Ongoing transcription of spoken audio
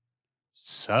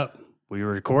Sup? We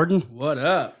recording? What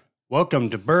up? Welcome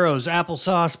to Burroughs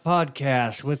Applesauce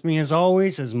Podcast. With me, as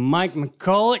always, is Mike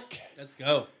McCulloch. Let's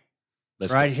go.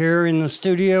 Right here in the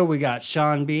studio, we got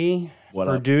Sean B. What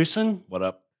up? producing. What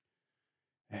up?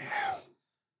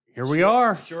 Here we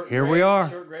are. Short Here grade, we are.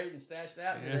 Short grade and stashed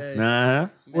out today. Uh-huh. Man,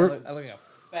 I look like a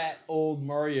fat old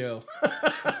Mario.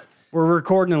 We're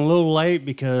recording a little late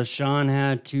because Sean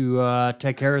had to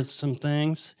take care of some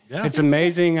things. Yeah. It's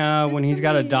amazing when he's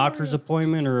got a doctor's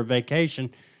appointment or a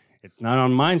vacation. It's not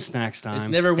on Mind Snacks time. It's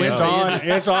never It's Wednesday, on, is it?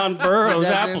 it's on Burroughs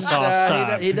Applesauce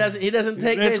time. He doesn't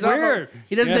take It's days off. weird.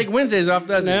 He doesn't Yeah. take Wednesdays off,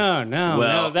 does he? No.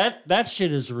 Well- That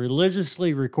shit is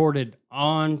religiously recorded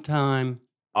on time.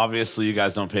 Obviously, you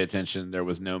guys don't pay attention. There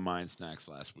was no Mind Snacks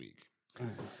last week.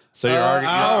 So your, Oh, your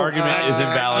argument is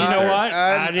invalid. You know sir. what?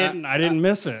 I didn't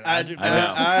miss it. I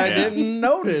know. didn't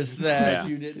notice that Yeah.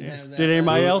 you didn't have that. Did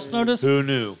anybody else notice? Who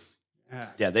knew? Yeah.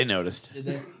 Yeah, they noticed. Did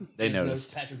they? They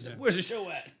noticed. Patrick said, "Where's the show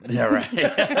at?" Yeah, right.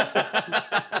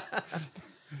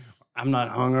 I'm not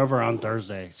hungover on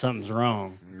Thursday. Something's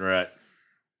wrong. Right.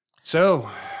 So,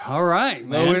 all right,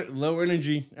 man. Low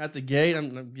energy at the gate.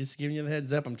 I'm just giving you the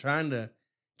heads up. I'm trying to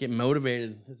get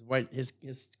motivated. His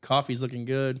coffee's looking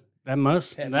good. That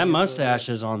mustache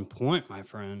is on point, my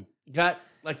friend. Got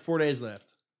like 4 days left.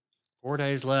 4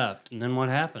 days left, and then what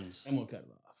happens? I'm gonna cut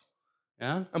it off.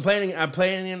 Yeah. I'm playing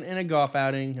in a golf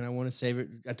outing, and I want to save it.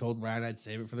 I told Ryan I'd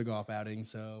save it for the golf outing.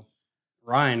 So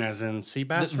Ryan, as in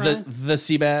Seabass the Ryan? the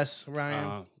Seabass Ryan,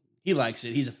 Oh, he likes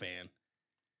it. He's a fan.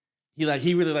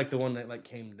 He really liked the one that like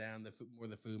came down the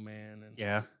Fu Man, and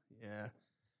yeah.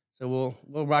 So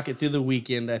we'll rock it through the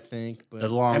weekend, I think. But The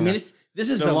long- I mean, this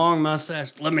is The long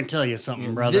mustache. Let me tell you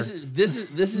something, brother. This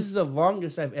is the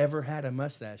longest I've ever had a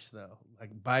mustache, though. Like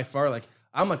by far, like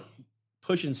I'm like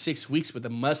pushing 6 weeks with a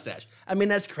mustache. I mean,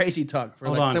 that's crazy talk for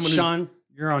Hold like on, someone Sean.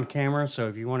 You're on camera, so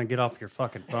if you want to get off your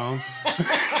fucking phone,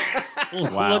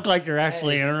 Wow. look like you're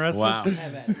actually interested. Wow. who's.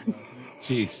 Have at it, bro.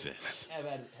 Jesus. Have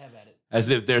at it. As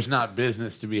if there's not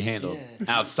business to be handled Yeah.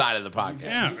 outside of the podcast.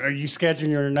 Yeah. Are you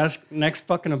scheduling your next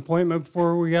fucking appointment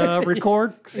before we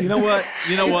record? You know what?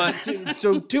 You know what?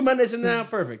 So 2 Mondays from now,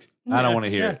 perfect. I don't want to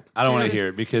hear Yeah. it. I don't want to hear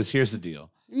it because here's the deal.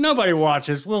 Nobody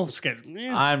watches. We'll schedule.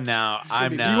 Yeah. I'm now.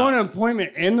 Do you want an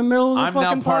appointment in the middle of the I'm now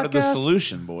fucking part of the podcast?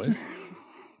 solution, boys.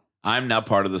 I'm now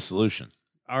part of the solution.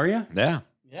 Are you? Yeah.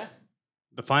 Yeah.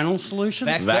 The final solution?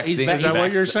 Vaxxed up. He's Vaccine- vaxxed Is that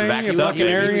what you're saying? vaxxed You up, fucking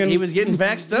baby. Aryan? He was getting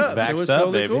vaxxed up. So it was Vaxxed up,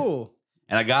 totally baby. cool.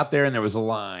 And I got there and there was a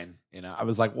line. You know, I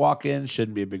was like, walk in,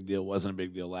 shouldn't be a big deal. Wasn't a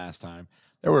big deal last time.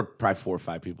 There were probably 4 or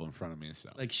 5 people in front of me. So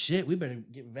Like shit, we better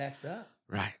get vaxxed up.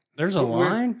 right. There's a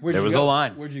line? Where'd There you was go? a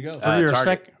line. Where'd you go? your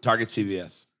Target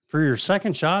CVS. For your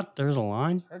second shot, there's a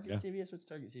line? Target CVS. What's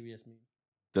Target CVS mean?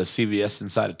 The CVS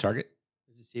inside of Target?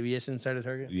 Is it CVS inside of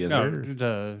Target? Yes, No, sir.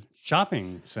 the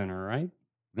shopping center, right?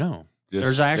 No.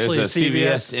 There's actually there's a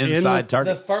CVS in inside the-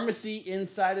 Target. The pharmacy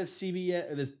inside of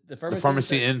CVS. The pharmacy. The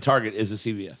pharmacy inside- in Target is a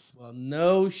CVS. Well,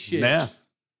 no shit. Yeah.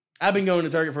 I've been going to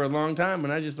Target for a long time,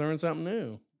 and I just learned something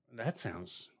new. That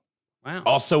sounds... Wow.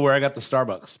 Also where I got the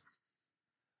Starbucks.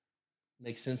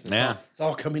 Makes sense. Yeah. It's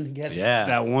all coming together. Yeah.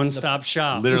 That one-stop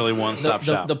shop. Literally one-stop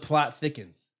shop. The plot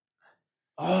thickens.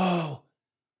 Oh,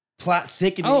 plot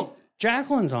thickening. Oh,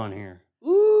 Jacqueline's on here.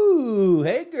 Ooh,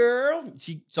 hey girl.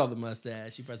 She saw the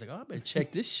mustache. She probably like, oh, I better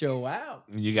check this show out.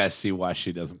 You guys see why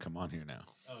she doesn't come on here now.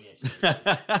 Oh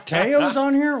yeah. Teo's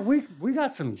on here. We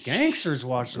got some gangsters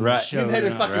watching Right. the show. We better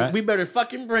tonight. right? we better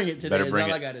fucking bring it today. Better Is bring all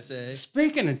it. I gotta say.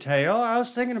 Speaking of Teo, I was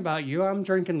thinking about you. I'm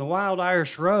drinking the Wild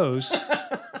Irish Rose.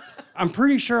 I'm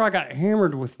pretty sure I got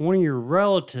hammered with one of your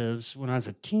relatives when I was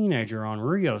a teenager on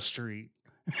Rio Street.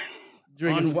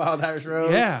 Drinking Wild Irish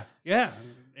Rose. Yeah.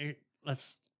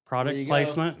 Let's There product you go.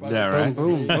 placement. Yeah, right.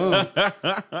 Boom, boom,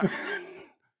 boom.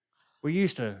 We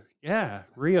used to,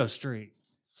 Rio Street.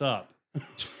 Sup?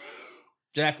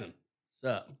 Jacqueline,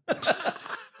 what's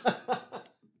up?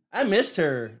 I missed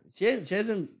her. She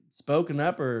hasn't spoken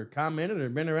up or commented or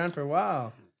been around for a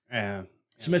while. Yeah.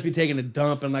 She must be taking a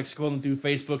dump and like scrolling through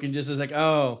Facebook and just is like,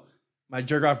 oh, my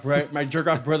jerk off brother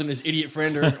and his idiot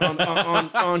friend are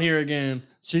on here again.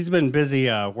 She's been busy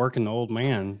working the old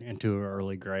man into her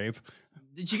early grave.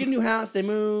 Did she get a new house? They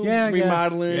moved, Yeah,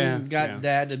 remodeling, yeah, got yeah.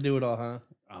 dad to do it all, huh?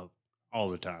 All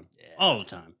the time. Yeah. All the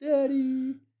time.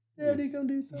 Daddy, come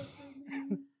do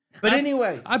something. But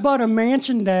anyway, I bought a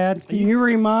mansion, Dad. Can you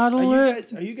remodel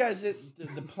it? are you guys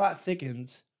the plot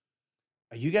thickens?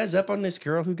 Are you guys up on this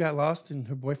girl who got lost and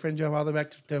her boyfriend drove all the way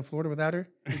back to Florida without her?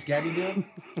 This Gabby deal?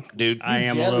 Dude, I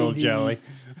am a jelly little dude. jelly.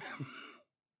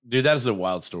 dude, that is a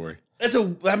wild story. That's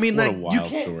I mean, What a like, you wild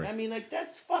can't, story. I mean, like,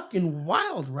 that's fucking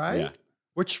wild, right? Yeah.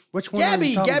 Which one? are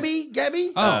you talking-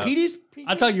 Gabby. Oh. Petey's.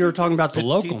 I thought you were talking about the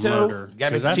local Petito, murder.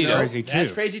 Gabby 'cause that's Petito. crazy too.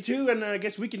 That's crazy too, and I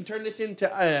guess we can turn this into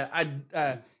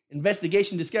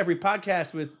investigation discovery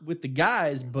podcast with the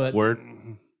guys. But Word.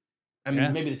 I mean,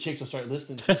 Yeah. maybe the chicks will start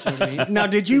listening. You know what I mean? Now,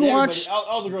 did you watch?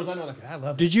 all the girls I know? Like, I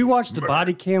love. Did you watch the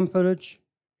body cam footage?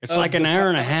 It's Of like an the hour fu-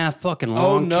 and a half fucking Oh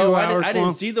long. no, 2 I hours didn't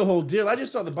long. see the whole deal. I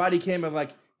just saw the body cam of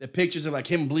like the pictures of like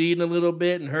him bleeding a little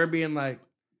bit and her being like,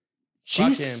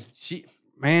 "Fuck him."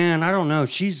 Man, I don't know.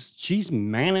 She's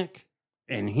manic,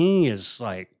 and he is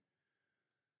like,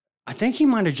 I think he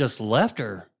might have just left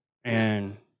her,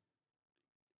 and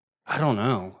I don't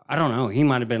know. He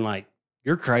might have been like,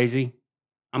 "You're crazy.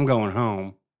 I'm going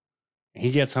home." And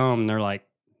he gets home, and they're like,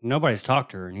 nobody's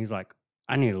talked to her, and he's like,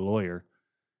 "I need a lawyer."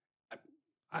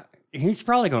 He's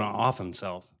probably going to off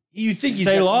himself. You think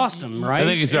They lost him, right? I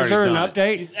think he's Is there an already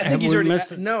update? I Have think he's we already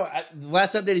missed it? no. The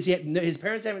last update is his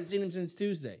parents haven't seen him since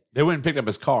Tuesday. They went and picked up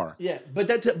his car. Yeah, but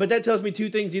that tells me two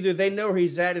things: either they know where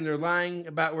he's at and they're lying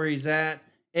about where he's at,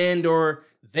 and or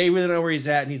they really know where he's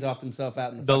at and he's offed himself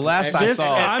out. In the The fucking- last I This,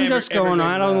 saw- I'm just going everybody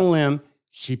out on a knows. limb.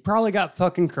 She probably got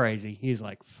fucking crazy. He's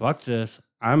like, fuck this.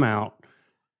 I'm out.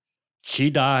 She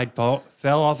died,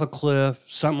 fell off a cliff,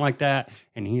 something like that.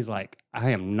 And he's like,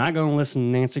 I am not going to listen to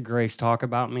Nancy Grace talk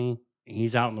about me.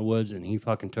 He's out in the woods and he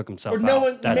fucking took himself Or no out.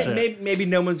 one. That's it. Maybe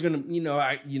no one's gonna.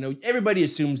 Everybody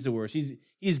assumes the worst.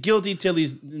 He's guilty until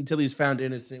he's found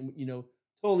innocent.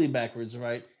 Totally backwards,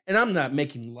 right? And I'm not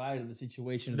making light of the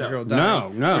situation of the girl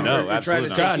dying. No, No, We're trying to absolutely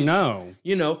say not. God,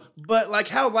 she's- no. But like,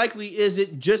 how likely is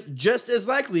it? Just as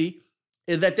likely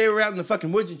is that they were out in the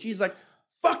fucking woods and she's like,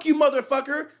 "Fuck you,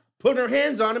 motherfucker!" Putting her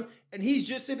hands on him, and he's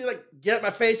just sitting like, "Get out my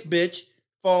face, bitch!"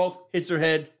 Falls, hits her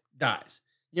head, dies.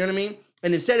 You know what I mean?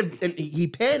 And he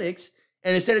panics,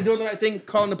 and instead of doing the right thing,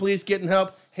 calling the police, getting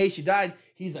help, hey, she died.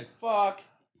 He's like, "Fuck,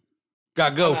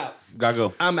 Gotta go. I'm out. Gotta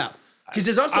go. I'm out." Because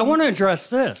there's also I want to address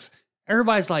this.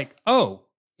 Everybody's like, oh,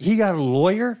 he got a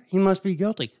lawyer? He must be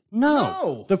guilty.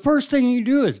 No. The first thing you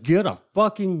do is get a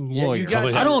fucking Yeah, you lawyer. got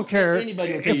to. I don't care.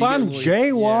 Anybody will tell you If to get a I'm lawyer.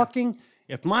 jaywalking,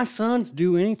 if my sons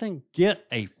do anything, get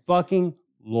a fucking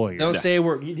lawyer. Don't say a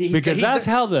word. Because that's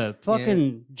how the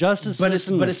fucking justice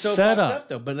system is so set fucked up.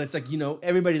 though. But it's like,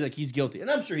 everybody's like, he's guilty. And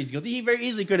I'm sure he's guilty. He very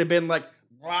easily could have been like,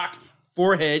 rock,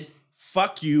 forehead,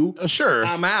 fuck you. Sure.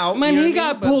 I'm out. Man, You know he what I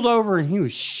mean? got But pulled over and he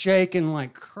was shaking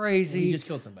like he crazy. just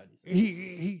killed somebody.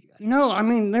 No, I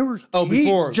mean they were. Oh, he-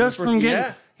 before- just before- from getting.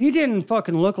 yeah. He didn't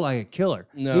fucking look like a killer.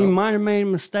 No. He might have made a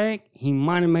mistake. He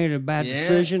might have made a bad Yeah.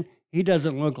 decision. He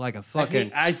doesn't look like a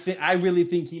fucking. I really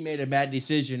think he made a bad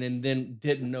decision and then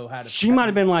didn't know how to. She might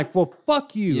have been like, "Well,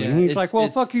 fuck you," Yeah, and he's it's- like, "Well,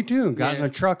 it's- fuck you too." And got in yeah. a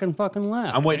truck and fucking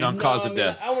left. I'm waiting on No, cause I of mean,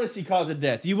 death. I want to see cause of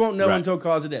death. You won't know Right. until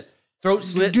cause of death. Throat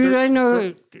slit. Do throat- they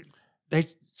know? They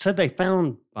said they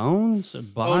found bones, a Oh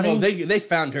body. no, they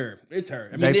found her. It's her.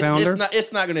 I mean, They found her?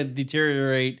 It's not going to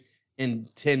deteriorate in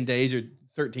 10 days or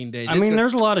 13 days. I mean,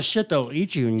 there's a lot of shit that'll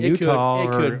eat you in Utah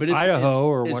or but Idaho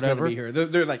or it's whatever. Gonna be her.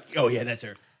 They're like, oh yeah, that's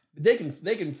her. They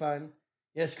can find.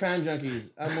 Yes, crime junkies.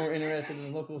 I'm more interested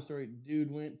in the local story. Dude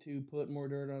went to put more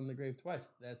dirt on the grave twice.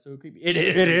 That's so creepy. It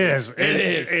is. It is. It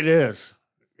is. It is.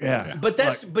 Yeah. But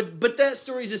that's but that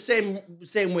story's the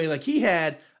same way. Like he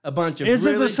had a bunch of. Is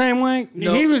it really, the same way?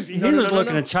 No. he was No, no, no, no,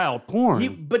 looking no. at child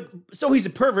porn. So he's a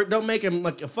pervert. Don't make him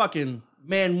like a fucking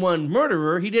man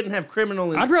murderer. He didn't have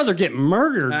criminal. I'd rather get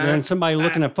murdered than somebody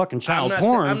looking at fucking child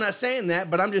porn. I'm not saying that,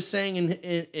 but I'm just saying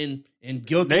in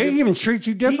guilty. They even treat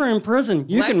you different in prison.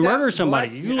 You can blacked out- murder somebody.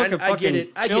 black- You look at I get fucking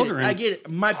it. children. I get it.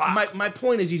 My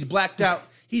point is he's blacked out.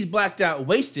 He's blacked out,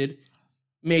 wasted,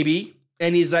 maybe,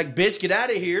 and he's like, "Bitch, get out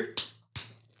of here."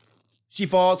 She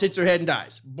falls, hits her head, and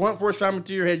dies. Blunt force trauma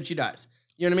to your head, and she dies.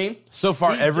 You know what I mean? So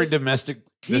far, He every just- domestic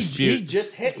He dispute.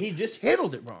 just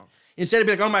handled it wrong. Instead of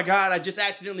being like, "Oh my God, I just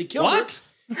accidentally killed What?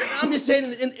 her." I'm just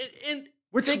saying, in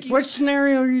which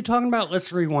scenario are you talking about?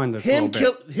 Let's rewind this a him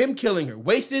little bit. him killing her,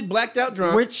 wasted, blacked out,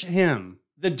 drunk. Which him?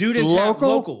 the dude in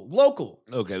Local? town, local,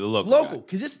 Okay, the local. local. guy.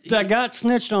 Because this, That got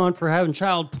snitched on for having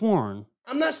child porn.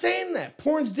 I'm not saying that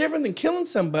porn's different than killing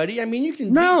somebody. I mean, you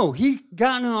can. No, he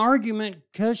got in an argument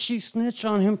because she snitched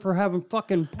on him for having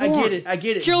fucking I porn.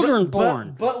 get it. Children But-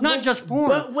 porn, but not when- just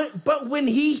porn. But when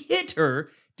he hit her,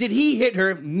 did he hit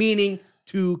her meaning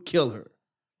to kill her?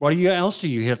 What else do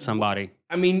you hit somebody?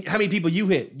 I mean, how many people you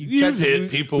hit? You've hit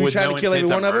people you with tried no to kill every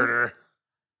intent one to of them. murder.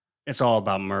 It's all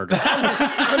about murder.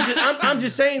 I'm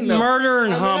just saying though. Murder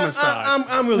and I mean, homicide.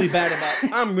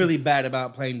 I'm really bad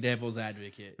about playing devil's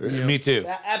advocate. you know? Me too.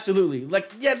 Absolutely.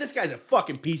 Like, yeah, this guy's a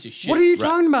fucking piece of shit. What are you Right.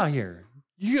 talking about here?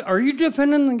 Are you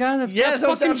defending the guy that's got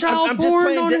fucking child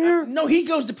porn on here? No, he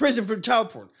goes to prison for child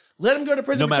porn. Let him go to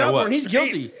prison for child porn. He's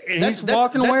guilty. He's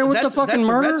walking away with the fucking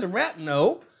murder? That's a rap.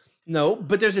 No.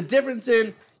 But there's a difference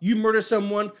in you murder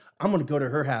someone. I'm going to go to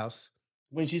her house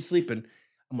when she's sleeping.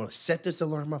 I'm going to set this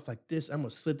alarm off like this. I'm going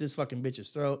to slit this fucking bitch's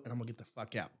throat, and I'm going to get the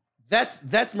fuck out.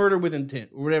 That's murder with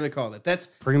intent, or whatever they call it. That's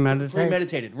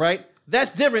premeditated, right?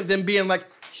 That's different than being like,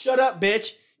 shut up,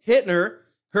 bitch, hitting her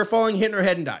falling, hitting her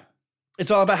head, and dying. It's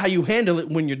all about how you handle it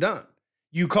when you're done.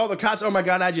 You call the cops, oh my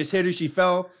God, I just hit her, she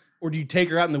fell. Or do you take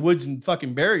her out in the woods and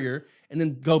fucking bury her and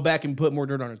then go back and put more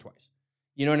dirt on her twice?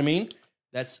 You know what I mean?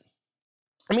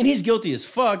 He's guilty as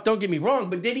fuck, don't get me wrong,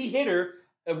 but did he hit her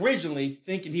originally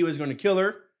thinking he was going to kill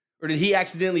her? Or did he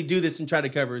accidentally do this and try to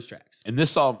cover his tracks? And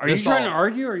this all... Are you trying to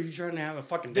argue or are you trying to have a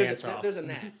fucking dance off? There's a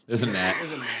gnat. There's a gnat.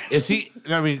 Is he...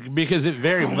 because it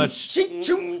very much... Chink,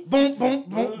 choom, boom, boom,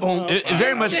 boom, boom. It's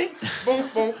very much... Chink, boom,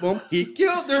 boom, boom. He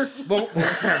killed her. Boom, boom.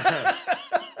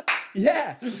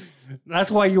 Yeah.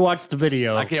 That's why you watch the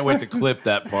video. I can't wait to clip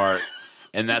that part.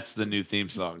 And that's the new theme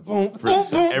song. Boom, boom,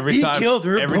 boom. Every He time, killed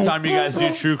her. Every Boom, time you guys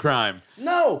boom, do true crime.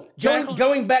 No.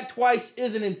 Going back twice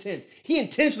isn't intent. He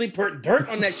intentionally put dirt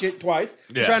on that shit twice,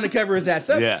 trying to cover his ass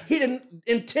up. Yeah. He didn't.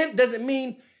 Intent doesn't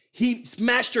mean he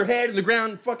smashed her head in the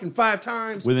ground fucking 5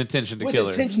 times. With intention to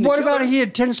kill her. What about he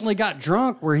intentionally got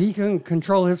drunk where he couldn't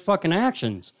control his fucking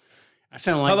actions? I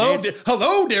sound like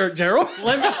Hello, Derek Darrell.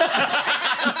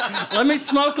 Let me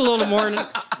smoke a little more.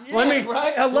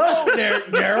 Hello,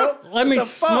 Derek Darrell. Let me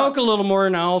smoke a little more,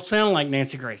 and I'll sound like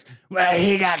Nancy Grace. Well,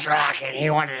 he got drunk and he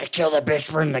wanted to kill the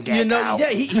bitch from the get-go.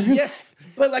 Yeah.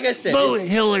 But like I said,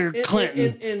 Hillary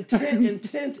Clinton.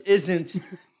 Intent isn't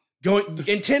going.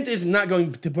 Intent is not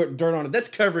going to put dirt on it. That's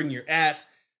covering your ass.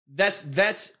 That's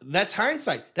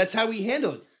hindsight. That's how we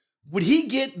handle it. Would he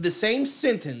get the same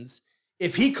sentence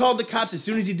if he called the cops as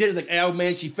soon as he did it? Like, oh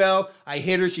man, she fell. I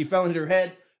hit her. She fell and hit her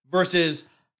head. Versus,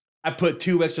 I put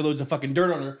 2 extra loads of fucking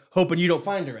dirt on her, hoping you don't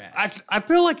find her ass. I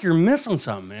feel like you're missing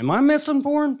something. Am I missing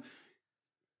porn?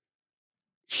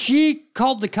 She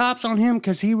called the cops on him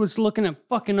because he was looking at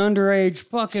fucking underage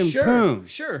fucking poon.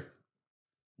 Sure.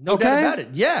 No doubt about it.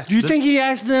 Yeah. Do you think he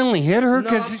accidentally hit her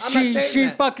because she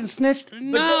fucking snitched?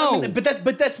 No.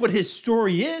 But that's what his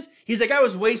story is. He's like, I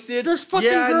was wasted. This fucking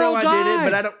girl I died. did it,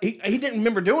 but I don't. He didn't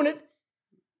remember doing it.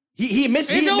 He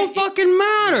missed. It don't fucking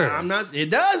matter. I'm not. It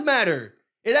does matter.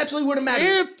 It absolutely wouldn't matter.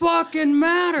 It fucking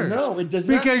matters. No, it does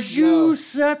not. Because you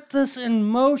set this in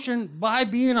motion by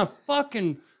being a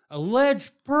fucking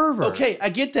alleged pervert. Okay, I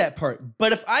get that part.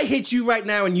 But if I hit you right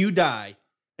now and you die,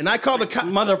 and I call the cops,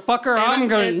 motherfucker,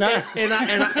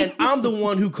 and I'm the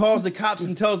one who calls the cops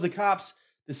and tells the cops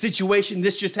the situation.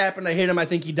 This just happened. I hit him. I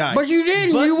think he died. But you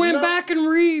didn't. You went back and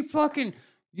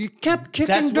you kept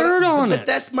kicking dirt on it. But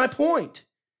that's my point.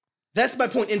 That's my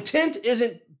point. Intent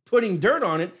isn't putting dirt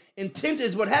on it. Intent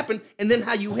is what happened and then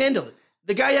how you handle it.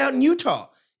 The guy out in Utah,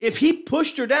 if he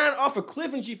pushed her down off a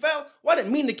cliff and she fell, well, I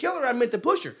didn't mean to kill her. I meant to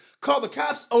push her. Call the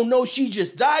cops. Oh, no, she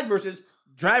just died versus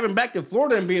driving back to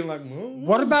Florida and being like,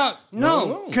 what about,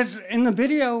 no, because in the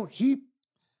video, he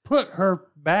put her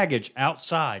baggage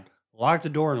outside, locked the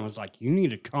door, and was like, you need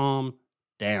to calm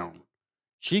down.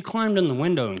 She climbed in the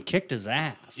window and kicked his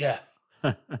ass. Yeah.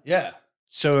 Yeah.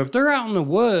 So if they're out in the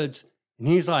woods and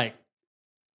he's like,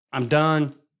 I'm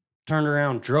done, turned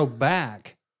around, drove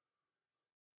back,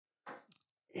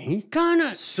 he kind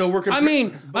of. So we're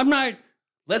I'm not.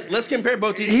 Let's compare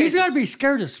both these He's cases. got to be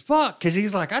scared as fuck because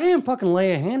he's like, I didn't fucking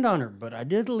lay a hand on her, but I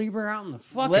did leave her out in the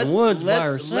fucking woods by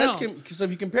herself. So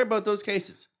if you compare both those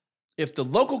cases, if the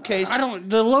local case,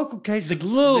 the local case is a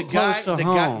little close to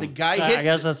home. The guy I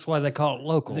guess that's why they call it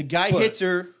local. The guy hits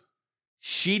her,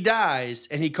 she dies,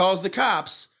 and he calls the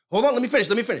cops. Hold on, let me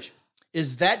finish.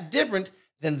 Is that different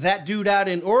than that dude out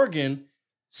in Oregon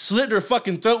slit her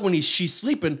fucking throat when she's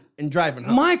sleeping and driving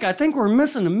home? Mike, I think we're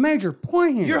missing a major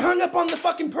point here. You're hung up on the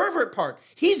fucking pervert part.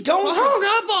 He's going hung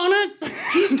up on it.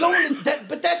 He's going to that,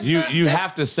 but that's you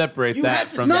have to separate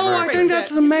that from No, I think that's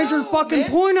the major fucking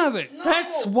point of it. No,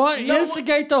 that's what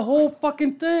instigate the whole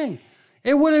fucking thing.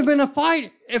 It would have been a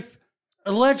fight if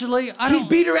allegedly he's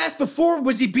beat her ass before.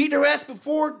 Was he beating her ass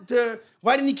before?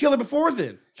 Why didn't he kill her before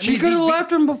then? She could have left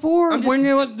him before when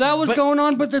that was going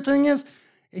on. But the thing is,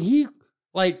 he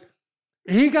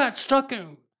got stuck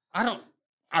in. I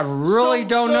really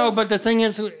don't know. But the thing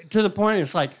is, to the point,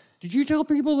 it's like, did you tell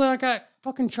people that I got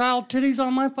fucking child titties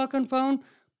on my fucking phone?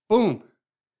 Boom.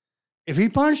 If he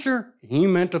punched her, he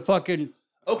meant to fucking.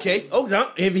 Okay. Oh,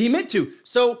 no, if he meant to.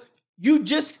 So you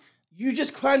just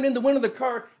climbed in the window of the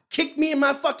car, kicked me in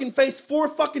my fucking face 4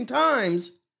 fucking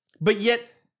times, but yet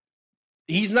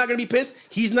he's not gonna be pissed.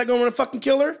 He's not gonna want to fucking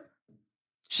kill her.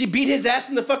 She beat his ass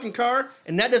in the fucking car,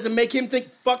 and that doesn't make him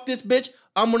think, fuck this bitch,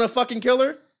 I'm gonna fucking kill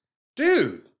her?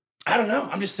 Dude. I don't know.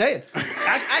 I'm just saying.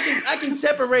 I can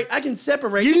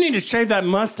separate. You need to shave that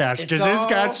mustache because it's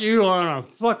got all- you on a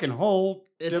fucking whole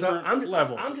different I'm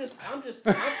level. I'm just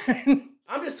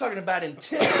talking about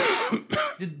intent.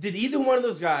 Did either one of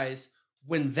those guys,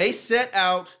 when they set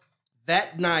out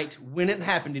that night when it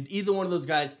happened, did either one of those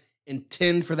guys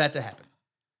intend for that to happen?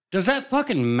 Does that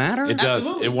fucking matter? It does.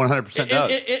 Absolutely. It 100%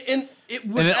 does. It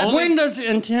would. And it only- When does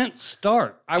intent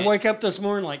start? I wake up this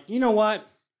morning like, you know what?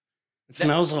 It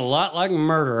smells a lot like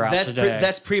murder out today.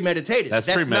 That's premeditated. That's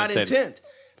not premeditated. intent.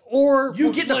 or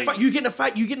You get in a like- fight. You get in a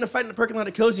fight. You get in a fight in the parking lot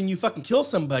of Cozy, and you fucking kill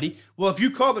somebody. Well, if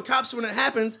you call the cops when it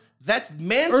happens, that's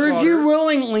manslaughter. Or if you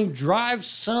willingly drive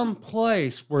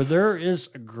someplace where there is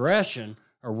aggression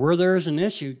or where there is an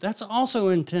issue, that's also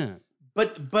intent.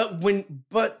 But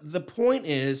the point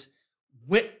is,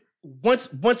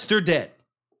 once they're dead,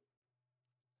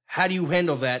 how do you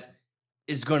handle that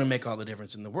is going to make all the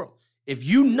difference in the world. If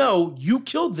you know you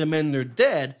killed them and they're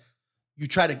dead, you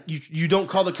don't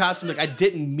call the cops and be like, I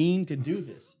didn't mean to do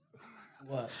this.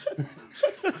 What?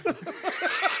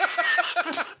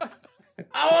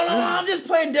 I don't know. I'm just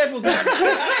playing devil's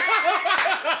advocate.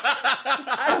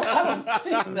 I don't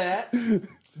think that.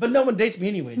 But no one dates me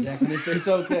anyway, Jacqueline. It's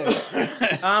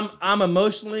okay. I'm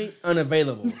emotionally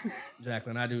unavailable,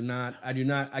 Jacqueline.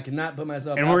 I cannot put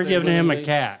myself. And out we're there giving him a willingly.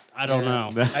 cat. I don't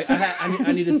know.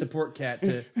 I need a support cat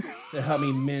to help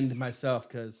me mend myself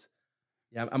because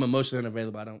I'm emotionally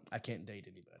unavailable. I can't date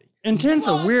anybody. Intent's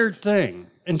a weird thing.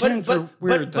 Intent's a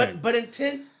weird thing. But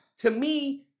intent to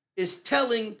me is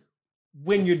telling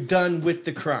when you're done with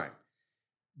the crime.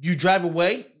 You drive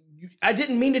away. I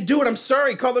didn't mean to do it. I'm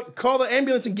sorry. Call the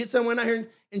ambulance and get someone out here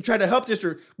and try to help this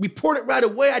or report it right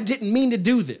away. I didn't mean to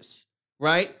do this.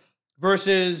 Right?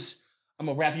 Versus I'm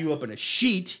gonna wrap you up in a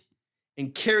sheet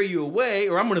and carry you away,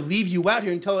 or I'm gonna leave you out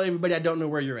here and tell everybody I don't know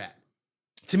where you're at.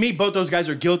 To me, both those guys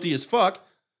are guilty as fuck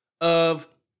of,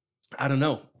 I don't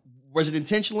know. Was it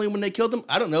intentionally when they killed them?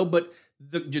 I don't know, but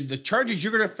the charges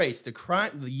you're gonna face, the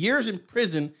crime, the years in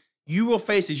prison you will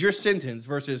face is your sentence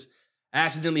versus I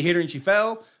accidentally hit her and she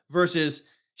fell versus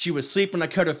she was sleeping, I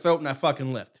cut her throat and I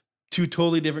fucking left. Two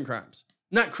totally different crimes.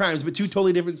 Not crimes, but two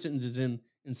totally different sentences in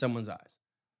someone's eyes.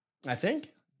 I think,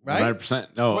 right?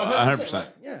 100%. No, 100%. Right?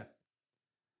 Yeah.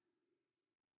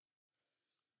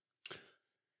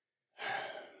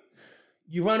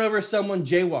 You run over someone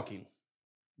jaywalking,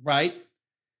 right?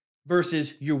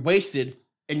 Versus you're wasted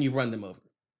and you run them over.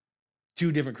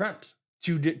 Two different crimes.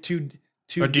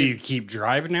 Or do you keep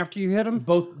driving after you hit them?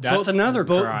 Both. That's another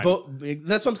crime.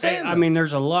 That's what I'm saying. I mean,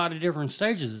 there's a lot of different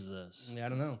stages of this. I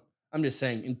don't know. I'm just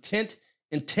saying intent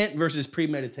versus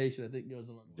premeditation. I think goes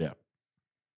along. Yeah.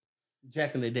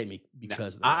 Jacqueline, they date me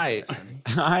because of that.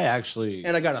 I actually,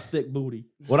 and I got a thick booty.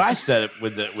 what I said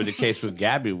with the case with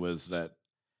Gabby was that,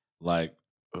 like,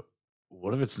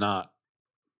 what if it's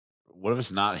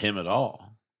not him at all?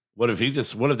 What if they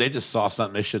just saw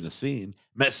something they shouldn't have seen,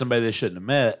 met somebody they shouldn't have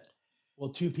met? Well,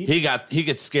 two people. He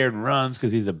gets scared and runs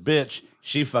because he's a bitch.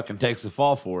 She fucking takes the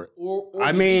fall for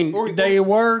it. They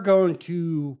were going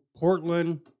to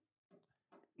Portland,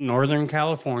 Northern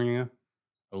California.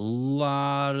 A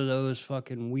lot of those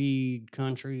fucking weed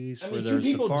countries where two there's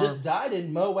people the farm. just died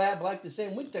in Moab like the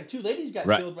same week. Like two ladies got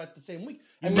Right. killed like the same week.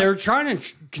 They're trying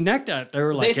to connect that. They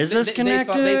were like, is this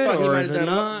connected they thought he or might is have it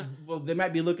done not? Well, they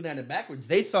might be looking at it backwards.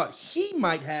 They thought he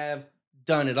might have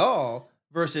done it all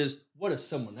versus what if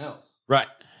someone else Right.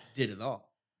 did it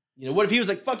all? You know, what if he was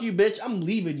like, "Fuck you, bitch, I'm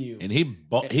leaving you," And he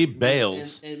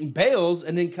bails. and bails,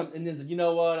 and then said, "You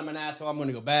know what? I'm an asshole. I'm going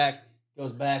to go back."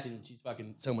 Goes back, and she's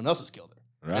fucking someone else has killed her.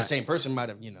 Right. That same person might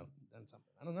have, done something.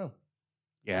 I don't know.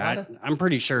 Yeah, I'm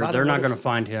pretty sure lot they're of not going to notices.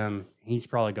 find him. He's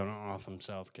probably going to off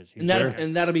himself because he's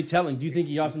And that'll be telling. Do you think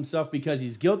he offs himself because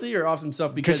he's guilty, or offs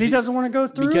himself because he doesn't want to go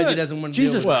through because it. he doesn't want to deal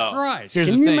Jesus with it? Well, Christ! here's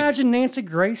Can the you thing. imagine Nancy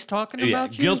Grace talking Yeah,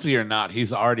 about you? guilty or not,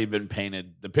 he's already been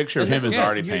painted. The picture of him is Yeah,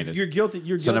 already you're- painted. You're guilty.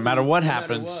 You're So no guilty matter what no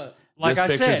happens, what. Like this I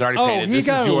picture's said, already oh, painted. he This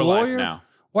got is a your life lawyer? now.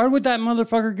 Why would that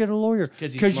motherfucker get a lawyer? 'Cause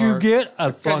he's Because you smart. get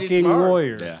a Because he's fucking smart.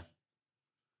 lawyer. Yeah.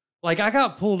 Like I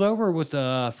got pulled over with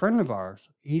a friend of ours.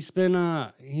 He's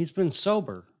been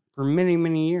sober for many,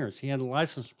 many years. He had a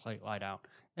license plate light out.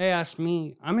 They asked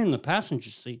me, I'm in the passenger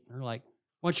seat. They're like,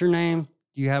 "What's your name?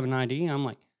 Do you have an ID?" I'm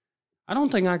like, "I don't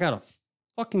think I got a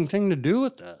fucking thing to do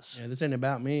with this." Yeah, this ain't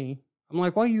about me. I'm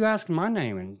like, "Why are you asking my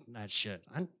name and that shit?"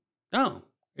 No,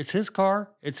 it's his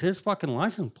car. It's his fucking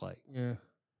license plate. Yeah.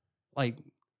 Like,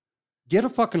 get a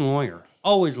fucking lawyer.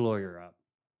 Always lawyer up.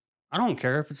 I don't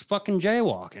care if it's fucking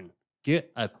jaywalking.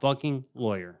 Get a fucking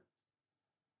lawyer.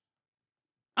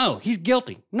 Oh, he's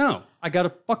guilty. No, I got a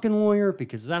fucking lawyer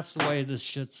because that's the way this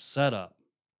shit's set up.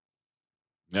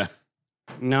 Yeah.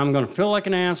 Now I'm gonna feel like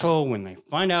an asshole when they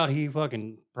find out he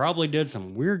fucking probably did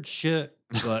some weird shit,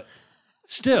 but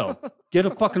still, get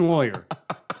a fucking lawyer.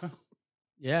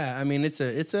 Yeah, I mean it's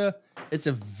a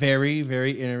very,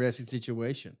 very interesting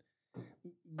situation.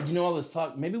 You know, all this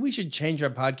talk, maybe we should change our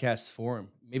podcast form.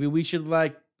 Maybe we should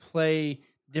like play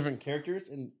different characters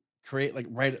and create like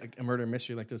write a murder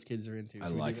mystery like those kids are into. I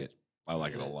Should we like do it. I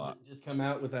like it a lot. Just come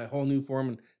out with a whole new form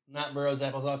and not Burroughs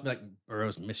Applesauce, be like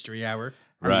Burroughs Mystery Hour.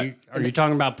 Right. Are you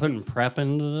talking about putting prep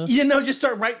into this? You know, just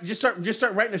start writing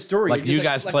a story. Like Just you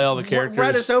guys play all the characters.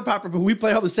 Write a soap opera, but we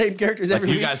play all the same characters Like every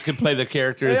you week. guys could play the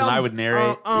characters, Hey, and I would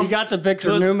narrate. You got the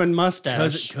Victor Newman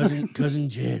mustache. Cousin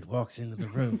Jed walks into the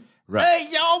room. Right. Hey,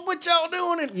 y'all, what y'all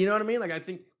doing? You know what I mean? Like, I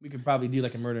think we could probably do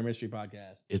like a murder mystery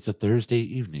podcast. It's a Thursday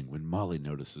evening when Molly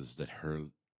notices that her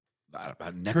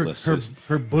necklace is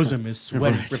Her bosom is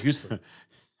sweating Right. profusely.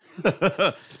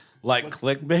 like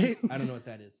clickbait. I don't know what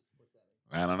that is.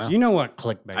 I don't know. You know what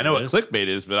clickbait I know what is. clickbait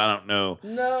is, but I don't know.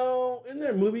 No, isn't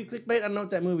there a movie Clickbait? I don't know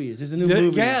what that movie is. There's a new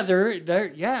movie. Yeah,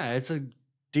 yeah, it's a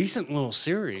decent little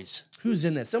series. Who's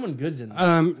in that? Someone good's in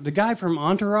that. The guy from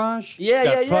Entourage. Yeah,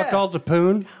 that yeah, fucked yeah. all the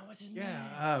poon. God, what's his name?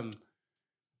 Yeah.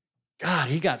 God,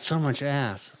 he got so much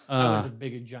ass. I was a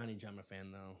bigger Johnny Drama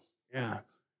fan though. Yeah.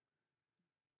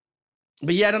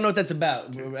 But yeah, I don't know what that's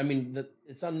about. I mean,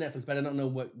 it's on Netflix, but I don't know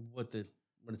what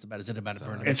it's about. Is it about a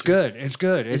murder? It's good. It's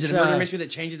good. Is It's it a murder mystery that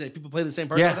changes that people play the same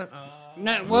person? yeah. all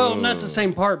the time? Not the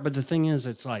same part, but the thing is,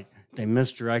 it's like they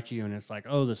misdirect you, and it's like,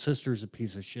 oh, the sister's a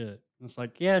piece of shit. And it's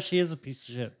like, yeah, she is a piece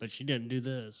of shit, but she didn't do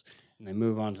this, and they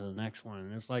move on to the next one,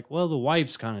 and it's like, well, the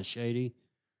wife's kind of shady,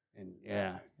 and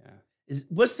yeah.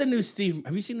 What's the new Steve?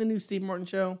 Have you seen the new Steve Martin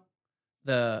show?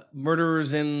 The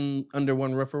Murderers in Under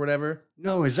One Roof or whatever.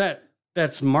 No,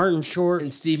 that's Martin Short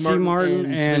And Steve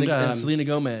Martin, and Selena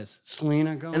Gomez.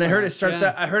 Selena Gomez. And I heard it starts yeah.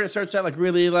 out. I heard it starts out like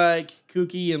really like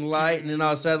kooky and light, and then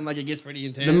all of a sudden like it gets pretty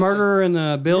intense. The murderer in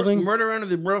the building. Murder under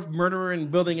the roof, murderer in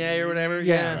Building A or whatever.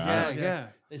 Yeah.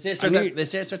 They say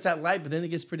it starts out light, but then it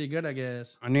gets pretty good, I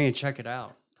guess. I need to check it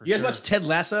out. For You guys sure. watch Ted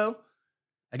Lasso?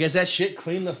 I guess that shit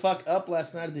cleaned the fuck up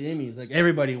last night at the Emmys. Like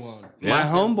everybody won. My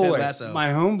Ted homeboy, Lasso. my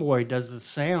homeboy does the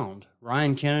sound.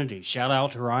 Ryan Kennedy. Shout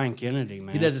out to Ryan Kennedy,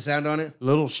 man. He does the sound on it.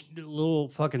 Little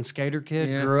fucking skater kid.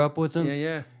 Yeah. Grew up with him.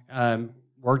 Yeah.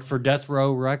 Worked for Death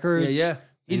Row Records. Yeah.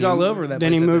 He's And all over that.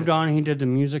 Then he place, I moved think. on. He did the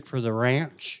music for The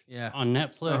Ranch. Yeah. On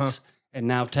Netflix. Uh-huh. And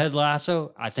now Ted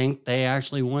Lasso. I think they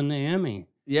actually won the Emmy.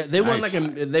 Yeah, they won Nice.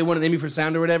 they won an Emmy for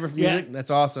sound or whatever for Yeah. music.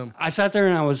 That's awesome. I sat there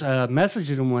and I was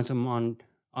messaging him with him on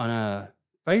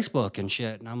Facebook and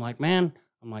shit. And I'm like, man,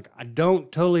 I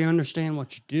don't totally understand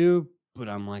what you do, but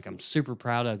I'm super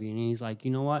proud of you. And he's like,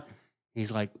 you know what?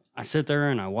 He's like, I sit there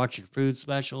and I watch your food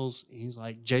specials. He's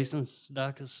like, Jason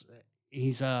Sudeikis,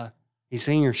 he's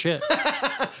seen your shit.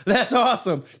 That's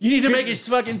awesome. You need to make his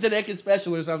fucking Zedeckis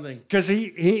special or something. Because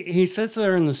he sits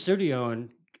there in the studio and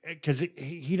because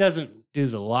he doesn't do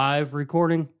the live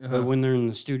recording, but when they're in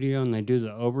the studio and they do the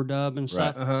overdub and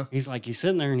stuff, Uh-huh. he's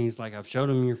saying there and he's like, I've showed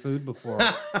him your food before.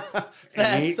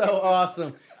 That's so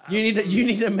awesome. You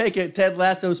need to make a Ted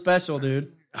Lasso special,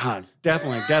 dude.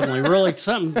 Definitely, really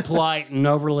something polite and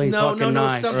overly fucking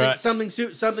nice. something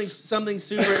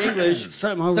super English.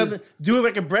 Something Do it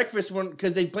like a breakfast one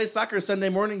because they play soccer Sunday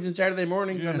mornings and Saturday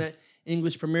mornings on the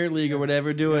English Premier League or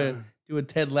whatever. Do a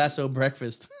Ted Lasso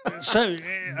breakfast. So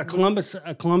a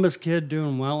Columbus kid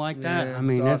doing well like that. Yeah, I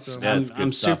mean, it's it's awesome. Yeah, it's good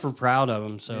I'm stuff. super proud of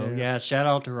him. So Yeah. shout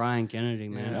out to Ryan Kennedy,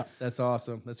 man. Yeah. That's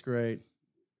awesome. That's great.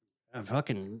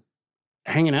 Fucking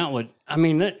hanging out with. I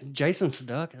mean, that Jason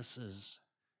Sudeikis is.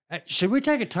 Should we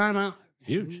take a time out?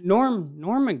 Huge. Norm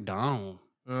Macdonald.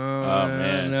 Oh,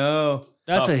 man. no.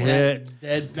 That's Tough a one. hit.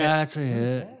 Dead That's a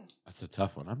hit. That's a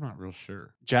tough one. I'm not real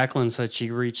sure. Jacqueline said she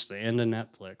reached the end of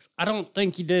Netflix. I don't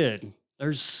think you did.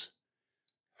 There's.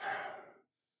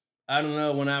 I don't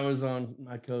know. When I was on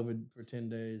my COVID for 10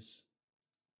 days,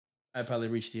 I probably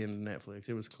reached the end of Netflix.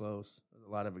 It was close. There's a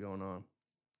lot of it going on.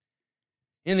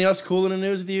 Anything else cool in the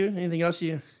news with you? Anything else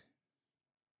you?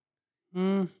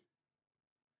 I've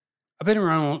been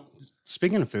around.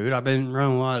 Speaking of food, I've been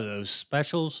around a lot of those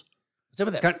specials. What's up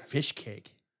with that Got- fish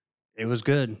cake? It was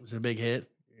good. Was it a big hit?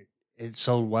 It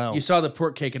sold well. You saw the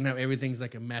pork cake, and now everything's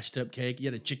like a mashed up cake. You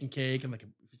had a chicken cake and like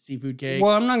a seafood cake.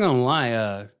 Well, I'm not gonna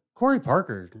lie. Corey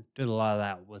Parker did a lot of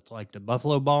that with like the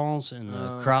buffalo balls and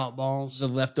the kraut balls. The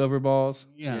leftover balls.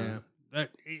 yeah,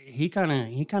 he kind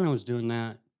of was doing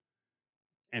that,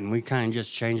 and we kind of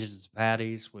just changed it to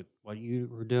patties with what you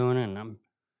were doing, and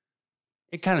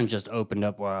it kind of just opened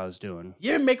up what I was doing.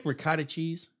 You ever make ricotta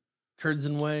cheese? Curds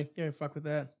and whey. You ever fuck with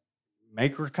that?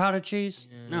 Make ricotta cheese?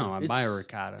 Yeah. No, I buy a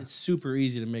ricotta. It's super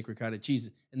easy to make ricotta cheese,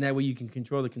 and that way you can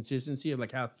control the consistency of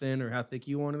like how thin or how thick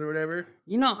you want it or whatever.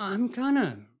 You know, I'm kind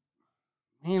of,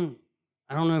 man,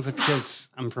 I don't know if it's because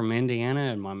I'm from Indiana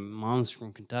and my mom's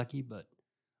from Kentucky, but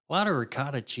a lot of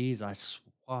ricotta cheese I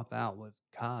swap out with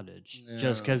cottage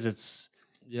just No. because it's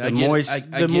Yeah, the get it. moist, I the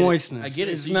get it. moistness. I get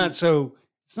it. It's So not so.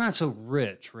 It's not so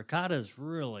rich. Ricotta is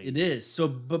really. It is. So,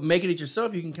 but making it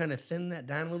yourself, you can kind of thin that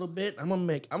down a little bit. I'm gonna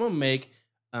make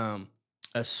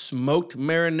a smoked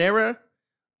marinara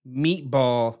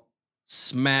meatball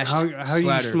smashed How are you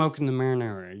slider. smoking the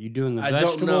marinara? Are you doing the I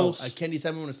vegetables? don't know. Candy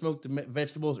said I'm gonna smoke the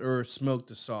vegetables or smoke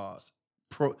the sauce.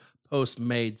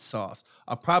 Post-made sauce.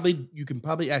 You can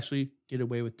probably actually get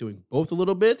away with doing both a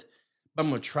little bit, but I'm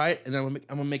gonna try it, and then I'm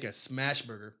gonna make a smash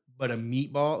burger, but a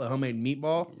homemade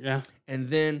meatball, Yeah. and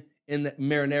then in the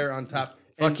marinara on top.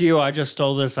 Fuck you! I just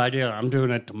stole this idea. I'm doing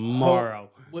it tomorrow.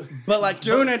 But like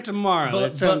Doing it tomorrow.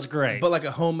 That sounds great. But like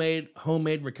a homemade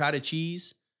ricotta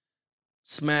cheese,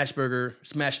 smash burger,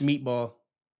 smash meatball,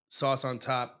 sauce on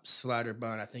top, slider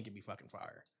bun. I think it'd be fucking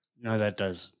fire. No, that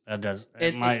does. And-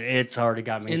 It's already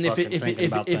got me And if fucking thinking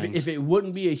about things. if it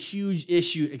wouldn't be a huge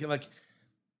issue,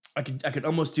 I could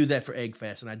almost do that for Egg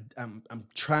Fest, and I'm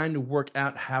trying to work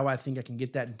out how I think I can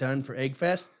get that done for Egg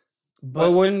Fest. But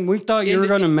Well, when we thought you were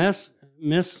going to miss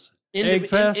Egg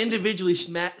Fest, individually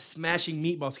smashing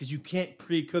meatballs, because you can't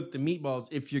pre-cook the meatballs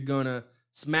if you're gonna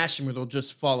smash them, or they'll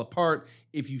just fall apart.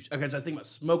 Because I think about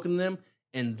smoking them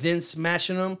and then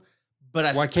smashing them,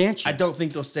 but why can't you? I don't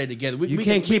think they'll stay together. You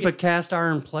can't keep a cast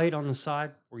iron plate on the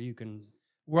side where you can.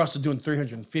 We're also doing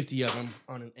 350 of them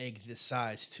on an egg this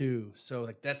size too, so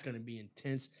like that's gonna be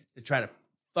intense to try to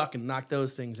fucking knock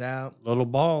those things out. Little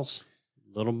balls,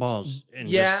 and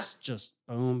Yeah. just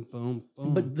boom, boom,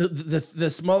 boom. But the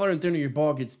smaller and thinner your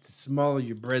ball gets, the smaller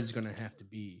your bread's gonna have to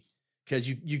be, because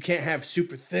you can't have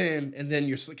super thin and then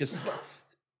because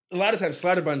a lot of times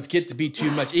slider buns get to be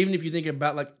too much. Even if you think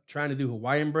about like trying to do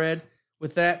Hawaiian bread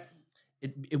with that,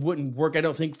 it wouldn't work. I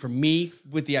don't think for me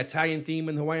with the Italian theme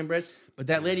and Hawaiian bread. But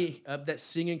that lady, that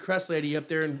singing crust lady up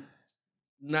there in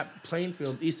not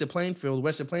Plainfield, east of Plainfield,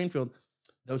 west of Plainfield,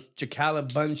 those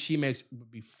chicala buns she makes would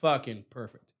be fucking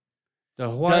perfect. the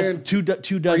Hawaiian. Two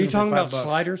dozen. Are you for talking about $5.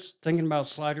 sliders? Thinking about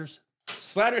sliders?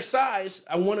 Slider size.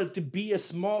 I want it to be a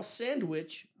small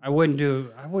sandwich. I wouldn't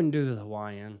do the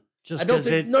Hawaiian. Just I don't because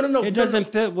think. it, No. it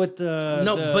doesn't fit with the.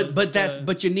 No, the-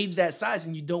 but you need that size,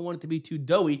 and you don't want it to be too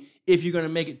doughy if you're gonna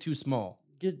make it too small.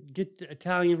 Get the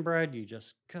Italian bread. You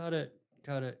just cut it,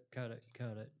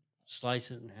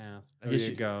 slice it in half. There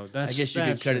you go. I guess you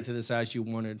could cut it to the size you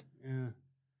wanted. Yeah,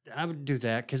 I would do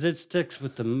that because it sticks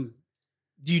with the.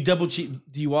 Do you double cheese?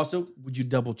 Would you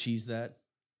double cheese that?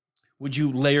 Would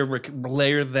you layer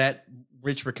that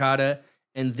rich ricotta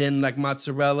and then like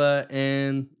mozzarella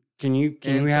and? Can you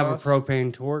And have a sauce?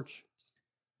 propane torch?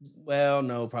 Well,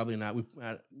 no, probably not.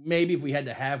 Maybe if we had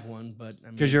to have one, but I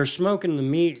mean, Because you're smoking the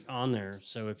meat on there.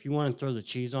 So if you want to throw the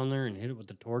cheese on there and hit it with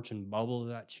the torch and bubble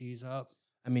that cheese up,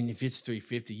 I mean, if it's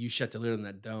 350, you shut the lid on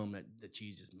that dome, the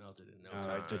cheese is melted in no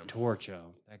time. the torch,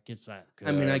 that gets that. Good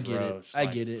I mean, I get roast, it. I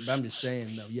like, get it. But I'm just saying,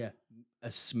 though, yeah.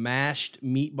 A smashed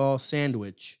meatball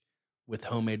sandwich with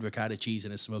homemade ricotta cheese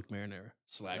and a smoked marinara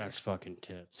slider. That's fucking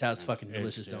tits. Sounds man. fucking It's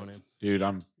delicious, tits. don't it?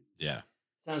 Dude, yeah.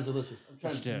 Sounds delicious. I'm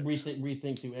trying It's to tips.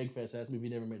 rethink through Egg Fest. Ask me if you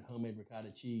never made homemade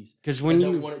ricotta cheese. Because I when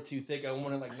don't you want it too thick. I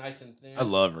want it like nice and thin. I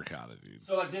love ricotta, dude.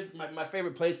 So like this, my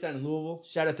favorite place down in Louisville.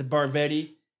 Shout out to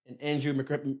Barvetti and Andrew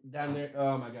down there.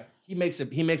 Oh my god, he makes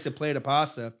a plate of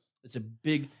pasta. It's a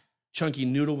big chunky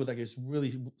noodle with like this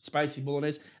really spicy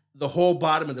bolognese. The whole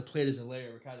bottom of the plate is a layer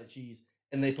of ricotta cheese,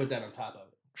 and they put that on top of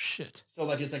it. Shit. So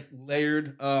like it's like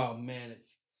layered. Oh man,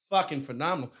 it's fucking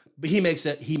phenomenal. But he makes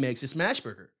a smash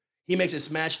burger. He makes a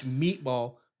smashed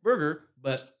meatball burger,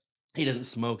 but he doesn't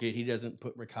smoke it. He doesn't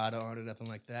put ricotta on it, nothing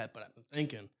like that. But I'm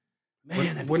thinking,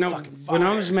 man, that'd be when fucking when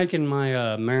I was fire. making my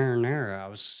marinara, I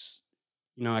was,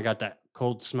 I got that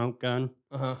cold smoke gun.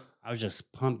 Uh-huh. I was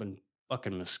just pumping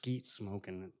fucking mesquite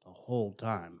smoking it the whole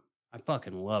time. I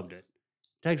fucking loved it.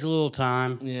 Takes a little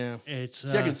time. Yeah. It's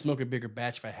See, I could smoke a bigger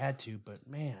batch if I had to, but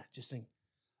man, I just think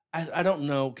I don't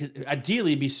know, because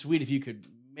ideally it'd be sweet if you could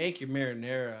make your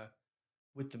marinara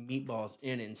with the meatballs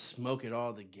in and smoke it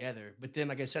all together. But then,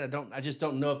 like I said, I just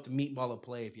don't know if the meatball will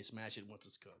play if you smash it once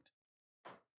it's cooked.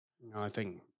 I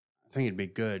think it'd be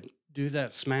good. Do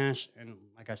that smash, and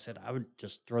like I said, I would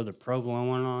just throw the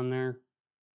provolone on there,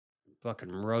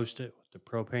 fucking roast it with the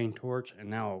propane torch, and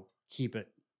now I'll keep it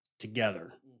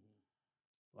together,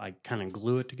 like kind of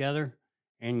glue it together,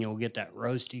 and you'll get that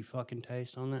roasty fucking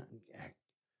taste on that. Yeah.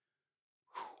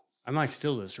 I might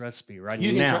steal this recipe right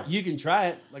You can now. you can try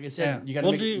it. Like I said, you got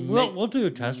to We'll do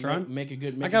a test run. Make a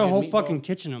good. I got a whole meatball. fucking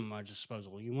kitchen at my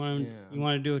disposal. You want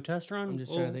to do a test run? I'm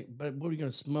just trying to think. But what are you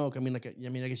gonna smoke? I mean, I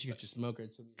guess you could just smoke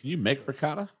it. So, Can you make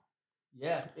ricotta?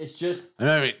 yeah, it's just.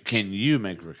 I mean, can you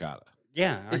make ricotta?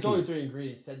 Yeah, It's only 3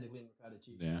 ingredients technically in ricotta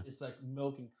cheese. Yeah. It's like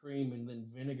milk and cream and then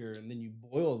vinegar, and then you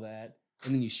boil that,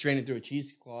 and then you strain it through a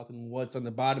cheesecloth, and what's on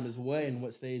the bottom is whey, and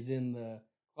what stays in the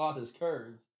cloth is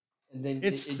curds, and then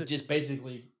it just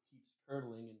basically keeps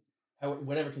curdling, and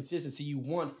whatever consistency you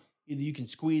want. Either you can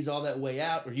squeeze all that whey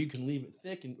out, or you can leave it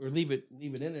thick, or leave it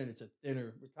in there, and it's a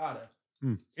thinner ricotta.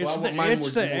 So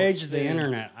It's the age of the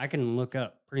internet. I can look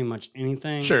up pretty much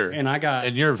anything. Sure. And I got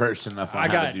And you're versed enough on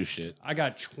how to do shit. I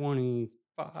got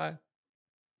 25,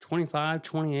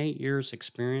 28 years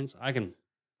experience. I can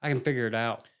figure it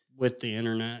out with the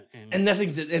internet And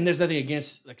there's nothing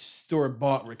against like store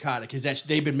bought ricotta because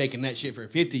they've been making that shit for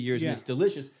 50 years and it's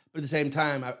delicious. But at the same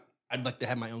time, I'd like to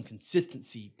have my own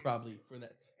consistency probably for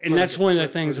that. And that's one of the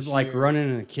things of like running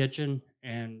in the kitchen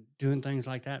and doing things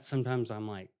like that. Sometimes I'm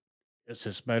like, is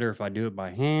this better if I do it by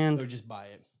hand? Or just buy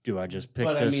it. Do I just pick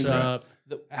But, I this mean, up?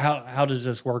 How does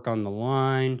this work on the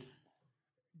line?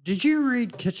 Did you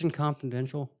read Kitchen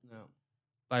Confidential No.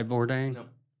 by Bourdain? No.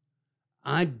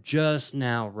 I just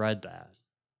now read that.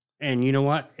 And you know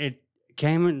what? It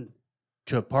came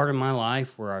into a part of my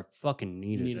life where I fucking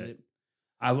needed it.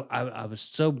 I was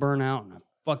so burnt out and I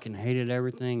fucking hated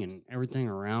everything and everything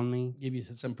around me. Give you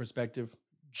some perspective.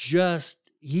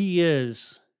 He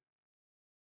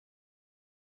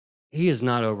is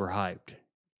not overhyped.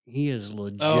 He is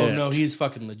legit. Oh, no, he's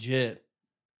fucking legit.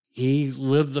 He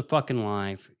lived the fucking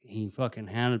life. He fucking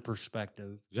had a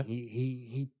perspective. Yeah.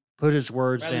 He put his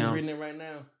words Riley's down. reading it right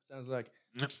now. Sounds like.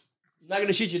 Yep. I'm not going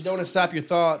to shoot you. Don't want to stop your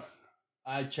thought.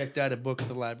 I checked out a book at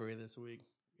the library this week.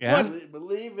 Yeah.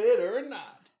 Believe it or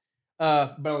not.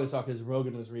 But I only saw because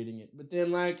Rogan was reading it. But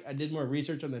then, like, I did more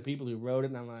research on the people who wrote it,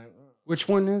 and I'm like, oh. Which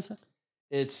one is it?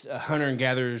 It's a hunter and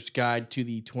gatherer's guide to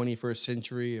the 21st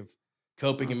century of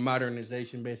coping and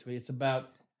modernization. Basically, it's about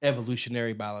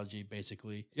evolutionary biology,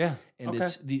 basically. Yeah. And okay.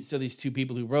 it's these two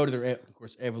people who wrote it are, of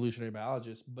course, evolutionary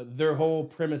biologists. But their whole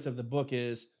premise of the book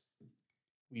is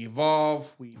we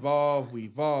evolve.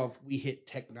 We hit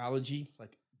technology,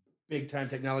 like big time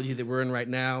technology that we're in right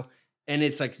now, and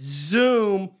it's like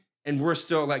zoom, and we're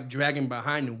still like dragging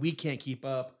behind, and we can't keep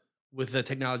up with the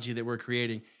technology that we're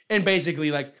creating. And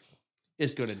basically, like,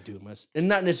 it's going to doom us, and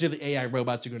not necessarily AI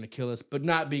robots are going to kill us, but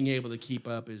not being able to keep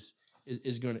up is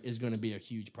going to be a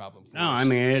huge problem. For us. I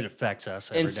mean it affects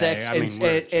us every and day. sex, I mean,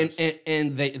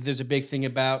 and there's a big thing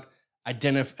about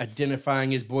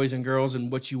identifying as boys and girls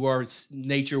and what you are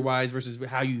nature wise versus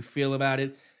how you feel about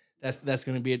it. That's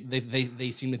going to be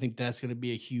they seem to think that's going to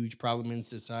be a huge problem in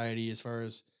society as far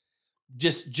as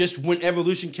just when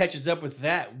evolution catches up with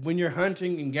that. When you're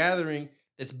hunting and gathering,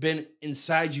 that's been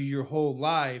inside you your whole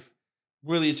life,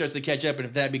 really it starts to catch up. And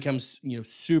if that becomes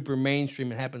super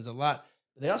mainstream, it happens a lot.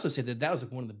 But they also said that was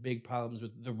like one of the big problems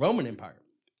with the Roman Empire.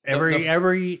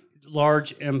 Every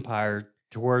large empire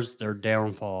towards their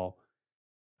downfall,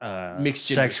 Mixed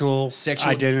sexual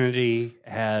identity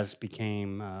has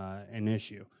became an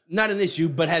issue. Not an issue,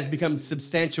 but has become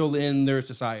substantial in their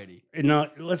society. And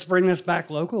let's bring this back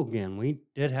local again. We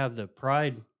did have the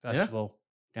Pride Festival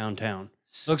downtown.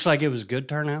 Looks like it was a good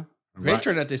turnout. Great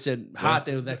turnout. They said hot.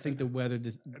 I think the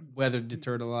weather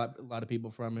deterred a lot of people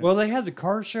from it. Well, they had the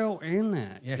car show and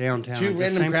that downtown.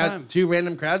 Two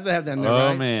random crowds they have down there. Oh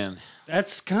right? man,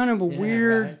 that's kind of a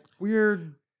weird.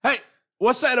 Hey,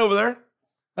 what's that over there?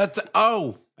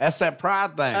 That's that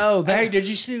Pride thing. Oh, hey, did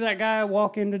you see that guy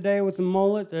walk in today with a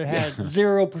mullet that had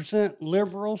 0%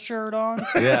 liberal shirt on?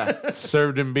 Yeah,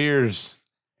 served in beers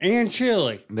and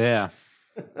chili. Yeah,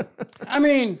 I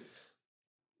mean,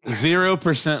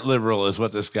 0% liberal is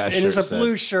what this guy said. And it's a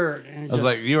blue shirt. And I was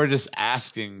like, you were just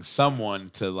asking someone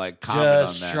to like comment on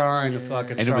that. Just trying to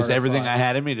fucking. And it was everything I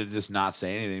had in me to just not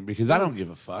say anything because I don't give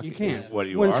a fuck. You can't. What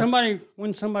you when are.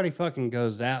 When somebody fucking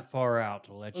goes that far out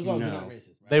to let you know, racist,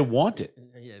 right? They want it.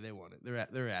 Yeah, they want it.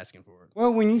 They're asking for it.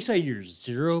 Well, when you say you're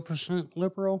 0%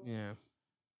 liberal, yeah.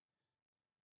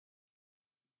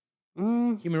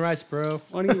 Human rights, bro.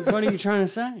 What are you trying to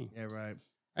say? Yeah, right.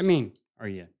 I mean, are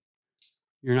you?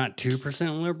 You're not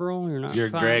 2% liberal. You're not. You're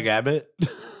Greg Abbott.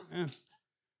 Yeah.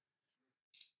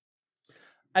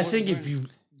 I think if you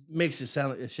makes it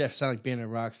sound like a chef sound like being a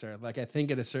rock star. Like I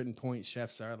think at a certain point,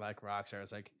 chefs are like rock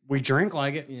stars. Like we drink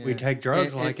like it, we take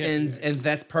drugs like it, and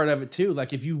that's part of it too.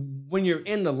 Like if you when you're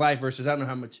in the life versus I don't know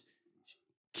how much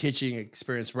kitchen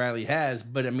experience Riley has,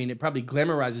 but I mean it probably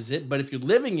glamorizes it. But if you're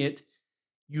living it,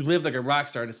 you live like a rock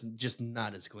star, and it's just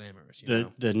not as glamorous. You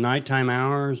know? The nighttime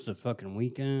hours, the fucking I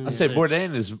weekends. say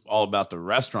Bourdain is all about the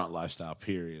restaurant lifestyle.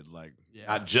 Period. Like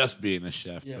not just being a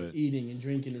chef, yeah, but eating and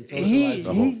drinking and He- socializing.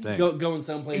 the whole thing. Going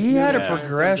someplace. he new had and a trying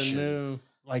progression. something new.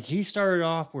 Like he started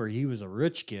off where he was a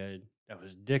rich kid that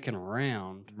was dicking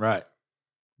around. right.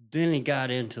 Then he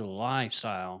got into the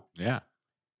lifestyle. Yeah.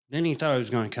 Then he thought it was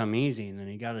going to come easy, and then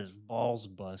he got his balls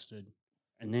busted.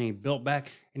 And then he built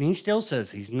back, and he still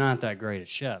says he's not that great a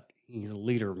chef. He's a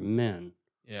leader of men.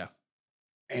 Yeah.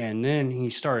 And then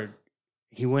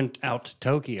he went out to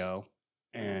Tokyo,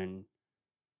 and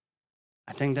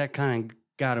I think that kind of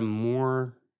got him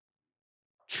more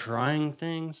trying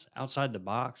things outside the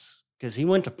box, because he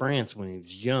went to France when he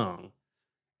was young.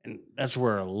 And that's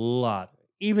where a lot,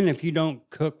 even if you don't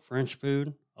cook French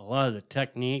food, a lot of the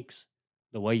techniques,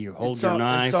 the way you hold It's your all,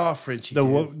 knife, It's all Frenchy. the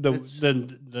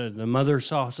dude. the mother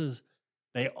sauces,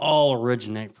 they all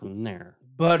originate from there.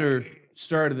 Butter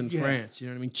started in Yeah. France. You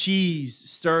know what I mean? Cheese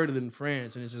started in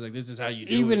France, and it's just like this is how you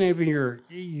do Even it. if you're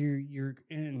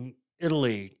in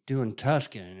Italy doing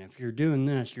Tuscan, if you're doing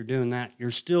this, you're doing that, you're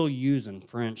still using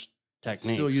French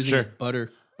techniques. Still using Sure.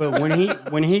 butter. But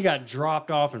when he got dropped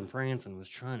off in France and was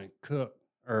trying to cook,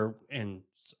 in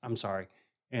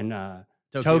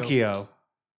Tokyo,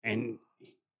 and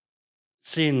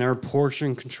seeing their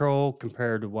portion control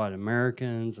compared to what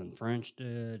Americans and French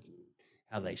did,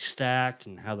 how they stacked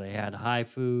and how they had high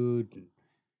food,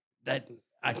 that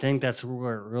I think that's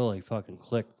where it really fucking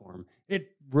clicked for him.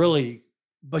 It really,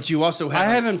 But you also have. I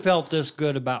haven't felt this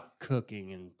good about cooking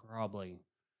in probably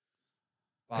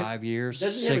 5 years,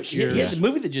 doesn't 6 he has years. a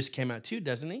movie that just came out too,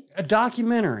 doesn't he? A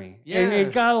documentary. And Yeah.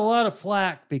 it got a lot of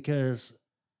flack because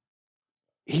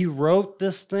he wrote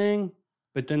this thing,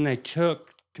 but then they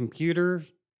took computers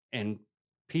and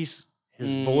pieced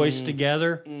his voice Mm.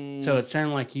 together. So it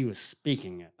sounded like he was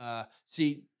speaking it.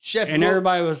 See, Chef And Will-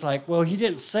 everybody was like, well, he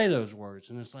didn't say those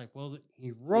words. And it's like, well, he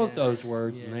wrote Yeah, those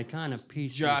words yeah. and they kind of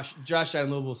pieced it. Josh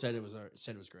Allen Louisville said it was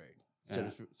great. Yeah.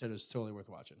 Said it was totally worth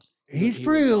watching. He's He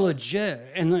pretty was solid.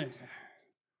 legit. And,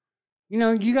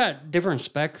 you got different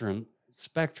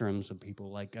spectrums of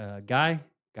people. Like Guy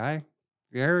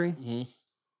Fieri. Mhm.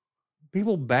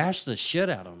 People bash the shit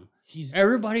out of him. He's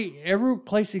Every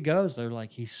place he goes, they're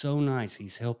like, he's so nice.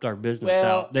 He's helped our business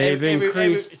well. out. They've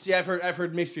increased. See, I've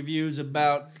heard mixed reviews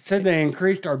about Said they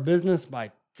increased our business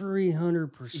by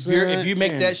 300%. if you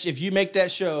make and- if you make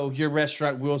that show, your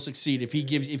restaurant will succeed. If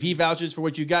he vouches for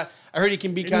what you got, I heard he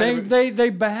can be and kind of. they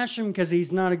bash him because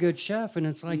he's not a good chef, and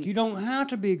it's like you don't have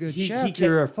to be a good he chef. can't-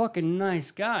 You're a fucking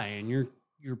nice guy, and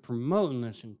you're promoting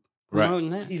this and Right. promoting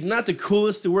that. He's not the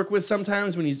coolest to work with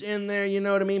sometimes when he's in there, you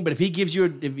know what I mean? But if he gives you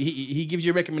he gives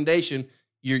you a recommendation,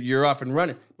 you're off and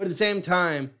running. But at the same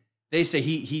time, they say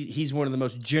he's one of the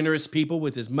most generous people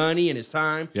with his money and his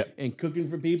time Yep. and cooking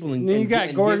for people. And then you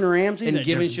got Gordon Ramsay and that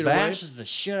giving just shit away. bashes the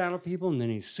shit out of people, and then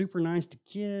he's super nice to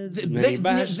kids. And then They, he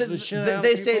bashes the shit out of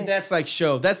they say people. that's like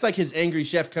show. That's like his angry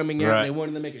chef coming out Right. and they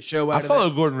wanted to make a show out I of follow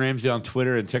it. Gordon Ramsay on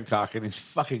Twitter and TikTok, and he's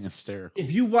fucking hysterical.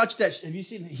 If you watch that, have you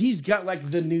seen? He's got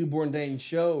like the new Bourdain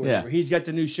show. Or Yeah. whatever. He's got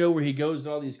the new show where he goes to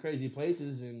all these crazy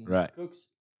places and Right. cooks.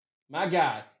 My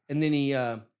guy, and then he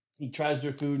tries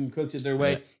their food and cooks it their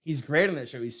way. Yeah. He's great on that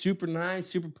show. He's super nice,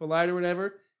 super polite or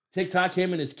whatever. TikTok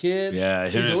him and his kid. Yeah,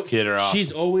 him and his kid are awesome.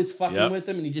 She's always fucking Yep. with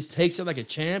him, and he just takes it like a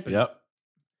champ. And- Yep.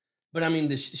 But I mean,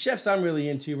 the chefs I'm really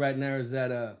into right now is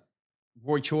that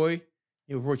Roy Choi.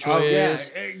 You know who Roy Choi Oh yeah,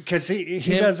 is? because he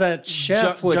Him, does that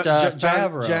chef with Favreau.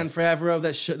 John Favreau. That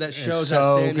It's show's so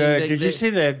outstanding. good. Did you see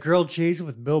the grilled cheese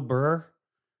with Bill Burr?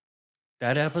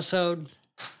 That episode.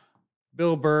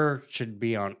 Bill Burr should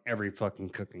be on every fucking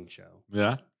cooking show.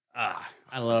 Yeah.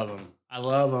 I love him. I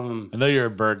love him. I know you're a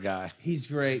bird guy. He's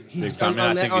great. He's Big time. on, I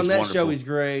on that, think on he's that wonderful. show. He's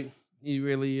great. He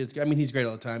really is. I mean, he's great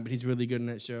all the time, but he's really good in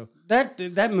that show.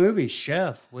 That movie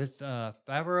Chef with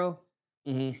Favreau.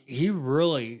 Mm-hmm. He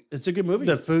really It's a good movie.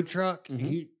 the food truck.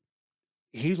 Mhm.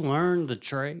 He learned the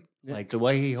trade, Yeah. like the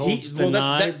way he holds the Well,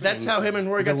 knife. that's how him and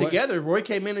Roy the got way- together. Roy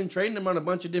came in and trained him on a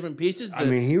bunch of different pieces. I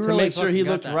mean, he really to make sure he fucking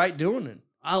got looked that. right doing it.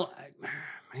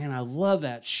 Man, I love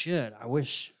that shit. I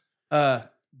wish.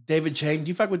 David Chang. Do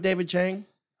you fuck with David Chang?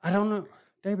 I don't know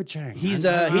David Chang. He's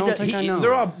I he don't does, think I he, know.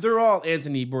 they're all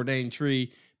Anthony Bourdain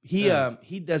tree. He Yeah.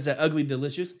 he does that Ugly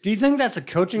Delicious. Do you think that's a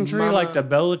coaching tree Mama- like the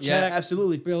Belichick? Yeah,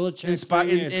 absolutely. Belichick Inspired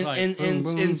thing? It's like boom,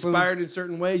 boom, boom. inspired in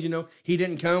certain ways. You know, he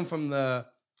didn't come from the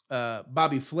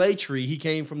Bobby Flay tree. He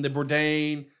came from the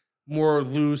Bourdain, more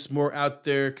loose, more out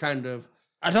there kind of.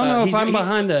 I don't know if he's- I'm he-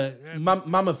 behind the.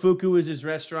 Mama Fuku is his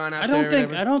restaurant out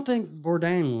there. I don't think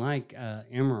Bourdain like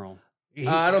Emerald.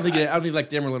 I don't think like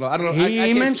Demerol at all. I don't know.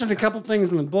 He mentioned a couple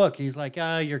things in the book. He's like,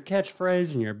 your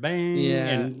catchphrase and your bang. Yeah,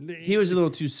 and he was a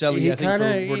little too selly. I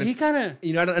think he kind of,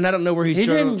 you know, I don't know where he stood.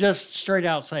 didn't just straight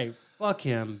out say fuck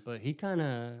him, but he kind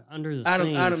of under the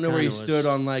scenes. I don't know where he stood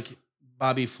on like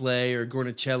Bobby Flay or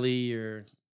Gornicelli or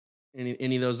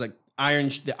any of those like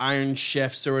the Iron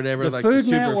Chefs or whatever, The like Food the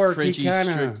super Network, Frenchy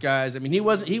strict guys. I mean, he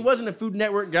wasn't a Food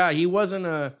Network guy. He wasn't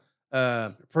a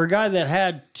for a guy that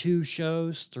had 2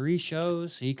 shows, 3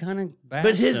 shows. He kind of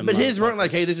but his weren't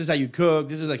like, hey, this is how you cook.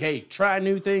 This is like, hey, try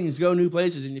new things, go new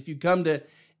places, and if you come to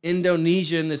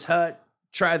Indonesia in this hut,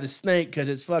 try the snake because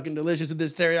it's fucking delicious with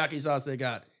this teriyaki sauce they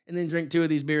got, and then drink 2 of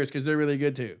these beers because they're really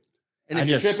good too. And if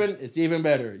you're tripping, it's even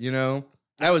better. You know,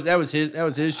 that was his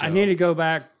show. I need to go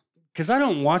back because I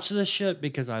don't watch this shit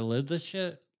because I live this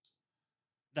shit.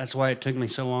 That's why it took me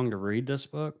so long to read this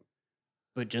book.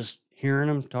 But just hearing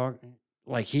him talk,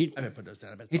 like I haven't put those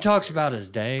down. he talks about his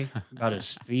day, about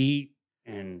his feet,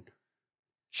 and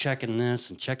checking this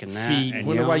and checking that. Feet. And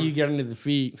Wonder why you got into the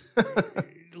feet.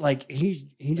 Like he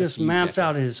just you, maps Jeffrey.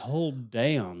 out his whole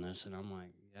day on this, and I'm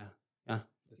like, That's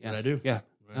what I do. yeah,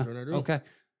 That's what I do. okay.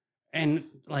 And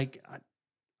like,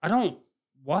 I don't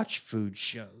watch food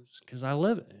shows because I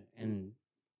live it, and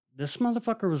this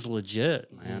motherfucker was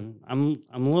legit, man. I'm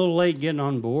a little late getting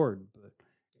on board, but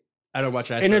I don't watch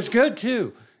that. and it's good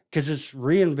too because it's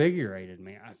reinvigorated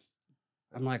me.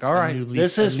 I'm like, all right,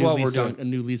 this is what we're doing. A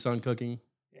new lease on cooking.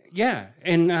 Yeah,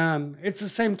 and it's the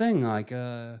same thing. Like,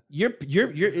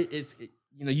 it's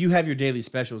you know, you have your daily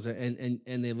specials and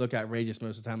they look outrageous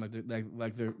most of the time,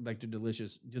 like they're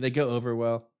delicious. Do they go over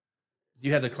well? Do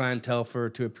you have the clientele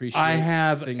to appreciate? I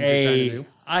have things you're trying to do?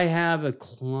 I have a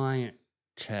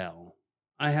clientele.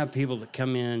 I have people that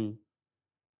come in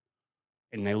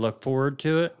and they look forward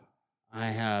to it. I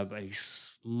have a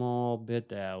small bit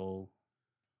that will,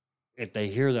 if they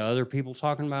hear the other people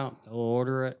talking about, they'll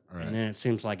order it, Right. and then it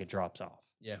seems like it drops off.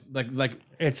 Yeah, like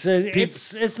It's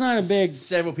not a big.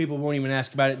 Several people won't even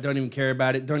ask about it, don't even care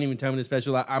about it, don't even tell me the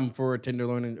special. I'm for a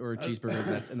tenderloin or a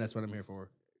cheeseburger, and that's what I'm here for.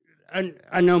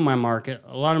 I know my market.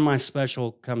 A lot of my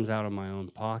special comes out of my own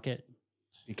pocket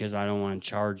because I don't want to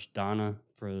charge Donna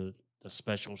for the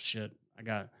special shit.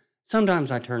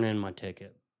 Sometimes I turn in my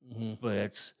ticket,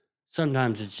 but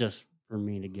sometimes it's just for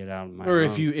me to get out of my. Or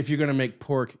own. if you're gonna make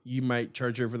pork, you might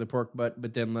charge her for the pork butt,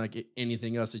 but then like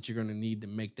anything else that you're gonna need to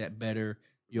make that better,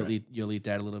 you'll eat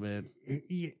that a little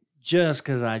bit. Just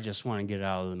because I just want to get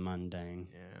out of the mundane.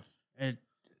 Yeah.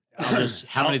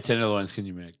 How many tenderloins can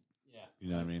you make? Yeah.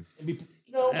 You know what I mean?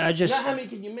 No, I just- not how many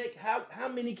can you make. How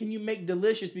many can you make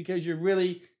delicious because you're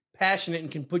really passionate and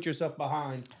can put yourself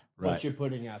behind what Right. you're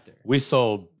putting out there. We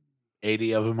sold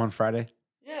 80 of them on Friday.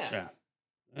 Yeah.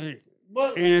 Yeah.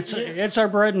 Well, And it's our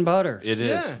bread and butter. It is,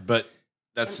 Yeah. but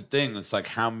that's the thing. It's like,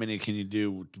 how many can you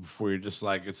do before you're just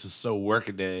like, it's just so work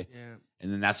a day, yeah.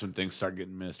 and then that's when things start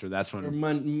getting missed, or that's when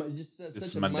Or just It's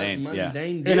such a mundane, yeah.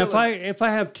 mundane And deal. if I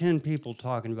have 10 people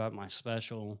talking about my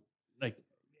special, like,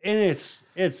 and it's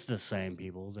the same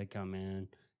people that come in.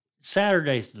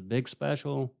 Saturday's the big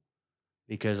special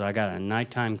because I got a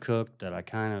nighttime cook that I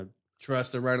kind of.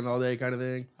 trust to run it all day kind of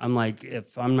thing. I'm like,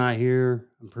 if I'm not here,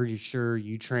 I'm pretty sure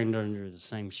you trained under the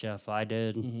same chef I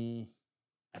did. Mm-hmm.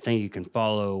 I think you can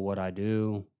follow what I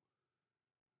do.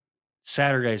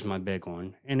 Saturday's my big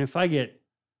one. And if I get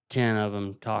 10 of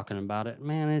them talking about it,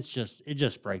 man, it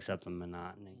just breaks up the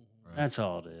monotony. Right. That's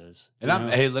all it is. And you I'm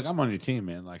know? hey, look, I'm on your team,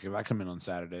 man. Like if I come in on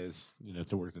Saturdays,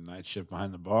 to work the night shift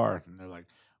behind the bar, and they're like,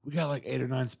 we got like 8 or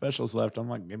 9 specials left. I'm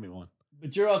like, give me one.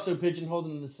 But you're also pigeonholed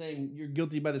in the same. You're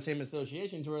guilty by the same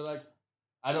association to where like,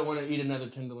 I don't want to eat another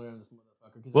tenderloin on this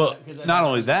motherfucker. Well, not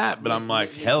only that, but I'm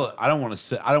like, hell, I don't want to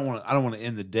sit. I don't want to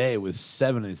end the day with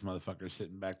 7 of these motherfuckers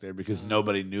sitting back there because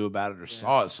nobody knew about it or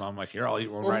saw it. So I'm like, here, I'll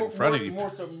eat one right in front of you.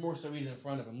 More so eat it in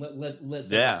front of them.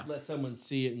 Let someone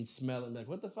see it and smell it and be like,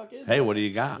 what the fuck is? Hey, that? what do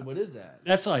you got? What is that?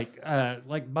 That's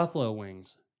like buffalo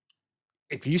wings.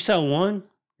 If you sell one,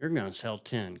 you're going to sell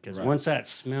 10 because Right. once that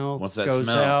smell Once that goes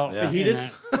smell, out, yeah. He and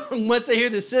just once they hear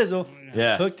the sizzle,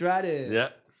 Yeah, hooked right in. yeah.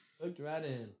 Hooked right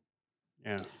in.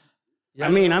 yeah. Yeah, I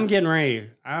mean, I'm getting ready.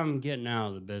 I'm getting out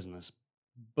of the business,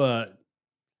 but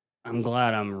I'm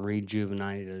glad I'm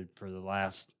rejuvenated for the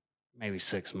last maybe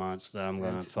 6 months that I'm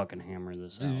going to fucking hammer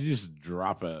this Did out. you just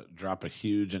drop a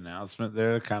huge announcement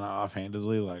there, kind of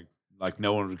offhandedly, like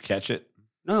no one would catch it?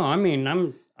 No, I mean,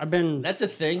 I've been That's a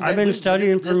thing. I've been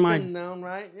studying that's for my- been known,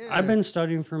 right? Yeah. I've been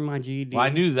studying for my GED. Well, I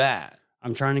knew that.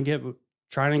 I'm trying to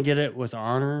get it with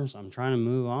honors. I'm trying to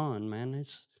move on, man.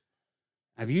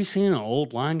 Have you seen an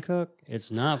old line cook?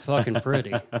 It's not fucking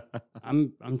pretty.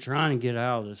 I'm trying to get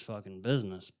out of this fucking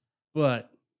business, but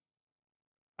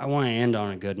I want to end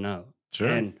on a good note. Sure.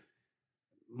 And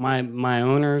my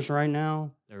owners right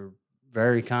now, they're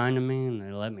very kind to me, and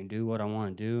they let me do what I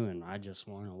want to do, and I just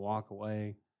want to walk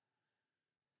away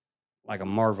like a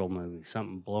Marvel movie,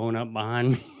 something blowing up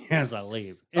behind me as I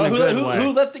leave. In a good way.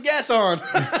 Who let the gas on?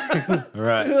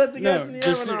 Right. Who let the gas No, in the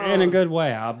just oven on? in a good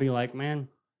way. I'll be like, man,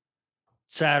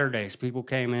 Saturdays, people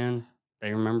came in,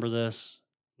 they remember this.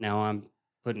 Now I'm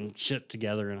putting shit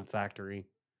together in a factory,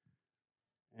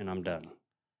 and I'm done.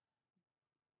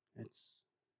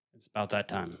 It's about that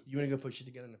time. You want to go put shit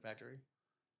together in the factory?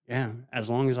 Yeah, as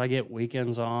long as I get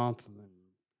weekends off.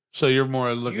 So you're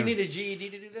more looking. You need a GED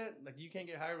to do that? Like you can't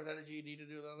get hired without a GED to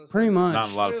do all this? Pretty stuff? much. not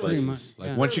in a lot of Really? places. Pretty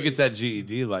Like much, once you yeah. get that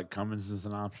GED, like Cummins is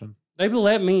an option. They've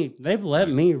let me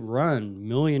run $1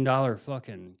 million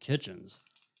fucking kitchens,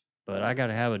 but I got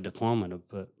to have a diploma to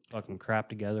put fucking crap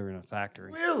together in a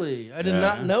factory. Really? I did Yeah.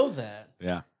 not know that.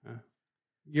 Yeah.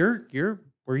 You're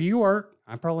where you work.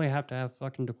 I probably have to have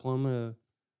fucking diploma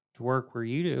to work where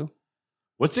you do.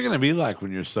 What's it going to be like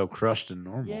when you're so crushed and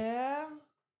normal? Yeah.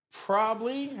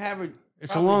 Probably have a.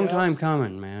 It's probably a long does. time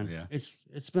coming, man. Yeah.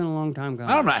 It's been a long time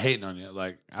coming. I'm not hating on you.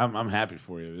 Like I'm happy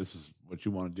for you. This is what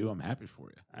you want to do. I'm happy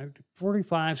for you.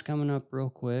 45's coming up real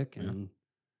quick, Yeah. and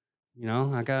you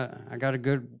know I got a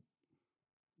good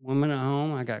woman at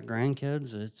home. I got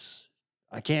grandkids.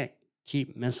 I can't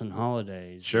keep missing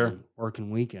holidays. Sure. and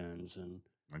working weekends, and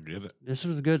I get it. this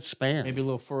was a good span. Maybe a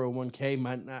little 401k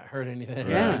might not hurt anything.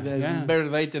 Yeah, That's yeah. Better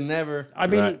late than never. I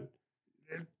mean, Right.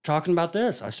 talking about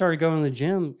this, I started going to the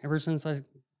gym. Ever since I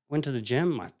went to the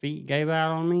gym, my feet gave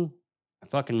out on me. I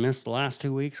fucking missed the last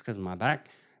 2 weeks because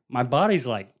my body's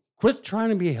like, quit trying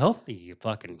to be healthy, you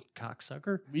fucking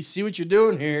cocksucker. We see what you're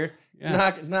doing here.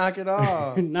 Yeah. Knock it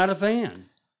off. Not a fan.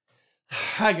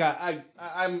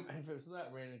 I'm if it's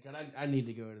not raining, I need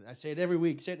to go to. I say it every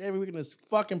week. Say it every week in this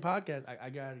fucking podcast. I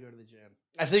gotta go to the gym.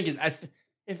 I think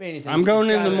if anything, I'm going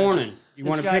it's in the gotta- morning. You it's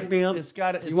want to gotta- pick me up? It's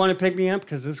got. You want to pick me up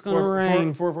because it's going to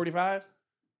rain? 4:45.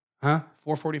 Huh?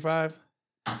 4:45.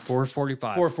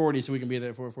 4:45. 4:40, so we can be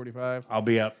there at 4:45. I'll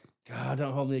be up. God,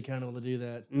 don't hold me accountable to do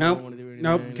that. I Nope. don't wanna do anything,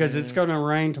 Nope, because it's man. going to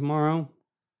rain tomorrow,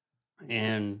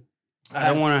 and I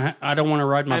don't want to. I don't want to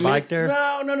ride my I mean, bike it's- there.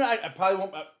 No. I probably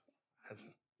won't.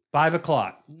 5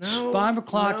 o'clock. No. 5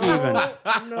 o'clock no, even.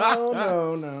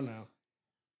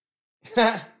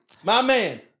 No. My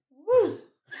man. Woo.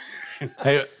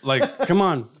 Hey, like Come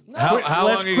on. how Quit- long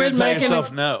let's are you quit going to tell making yourself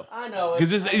it- no? I know.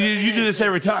 Because you do this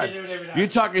every time. I do it every time. You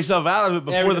talk yourself out of it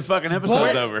before Every- the fucking episode's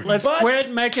But- over. Let's But-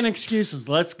 quit making excuses.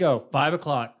 Let's go. 5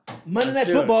 o'clock. Monday Let's Night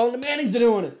do it. Football, and the Mannings are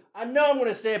doing it. I know I'm going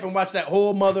to stay up and watch that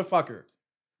whole motherfucker.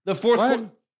 The fourth What?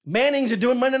 quarter. Mannings are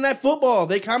doing Monday Night Football.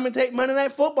 They commentate Monday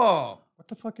Night Football. What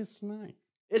the fuck is tonight?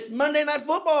 It's Monday Night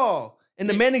Football. And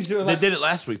the Mannings are They like, did it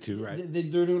last week too, right? they're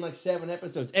doing like 7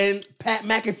 episodes. And Pat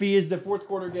McAfee is the fourth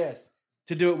quarter guest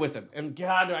to do it with him. And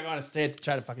God, do I got to stay to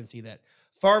try to fucking see that.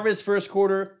 Favre's first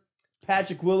quarter.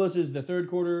 Patrick Willis is the third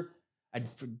quarter. I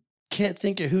can't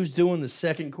think of who's doing the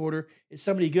second quarter. It's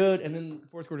somebody good. And then the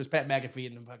fourth quarter is Pat McAfee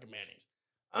and the fucking Mannings.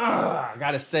 I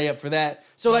got to stay up for that.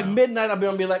 So like midnight,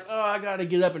 I'll be like, oh, I got to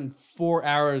get up in 4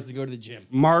 hours to go to the gym.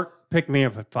 Mark, pick me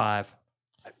up at 5.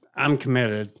 I'm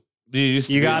committed. Used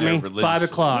to You be got there me? religiously. 5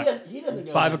 o'clock. He doesn't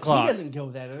go 5 that- o'clock. He doesn't go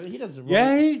that early. He doesn't. Yeah,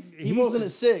 roll. he He rolls in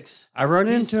at 6. I run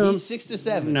into him. He's 6 to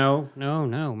 7. No,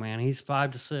 man. He's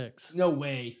 5 to 6. No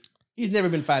way. He's never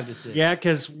been 5 to 6. Yeah,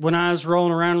 because when I was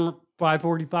rolling around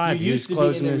 5:45, you he was used to be in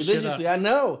closing there his shit up. religiously. I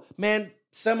know, man.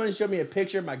 Someone showed me a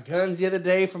picture of my guns the other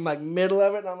day from like middle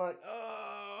of it, and I'm like,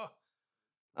 oh,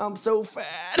 I'm so fat.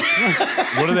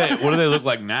 What do they look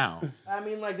like now? I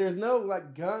mean, like, there's no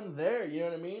like gun there. You know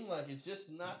what I mean? Like, it's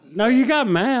just not the same. No, you got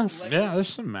mass. Like- Yeah, there's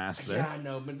some mass Yeah, there. I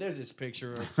know, but there's this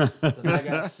picture of that I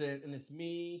got sent, and it's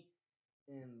me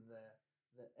and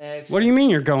the ex. What do you mean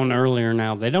you're going earlier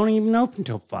now? They don't even open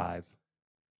until 5.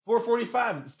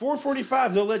 4:45.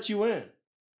 4:45. They'll let you in.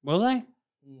 Will they?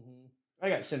 I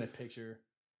got sent a picture,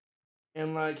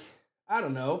 and like, I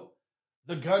don't know,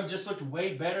 the gun just looked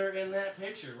way better in that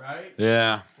picture, right?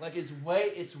 Yeah. Like it's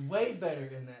way better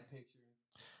in that picture.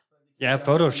 Yeah,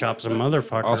 Photoshop's a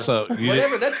motherfucker. Also, you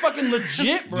Whatever. That's fucking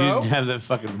legit, you bro. didn't have that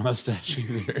fucking mustache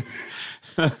either.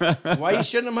 Why you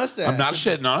shitting a mustache? I'm not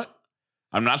shitting on it.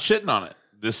 I'm not shitting on it.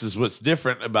 This is what's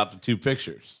different about the two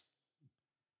pictures.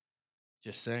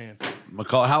 Just saying.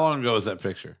 McCall, how long ago was that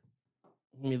picture?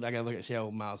 I mean, I gotta look at see how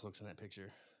old Miles looks in that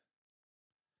picture.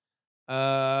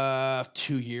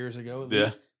 2 years ago. At Yeah.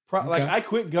 least. Like Okay. I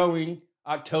quit going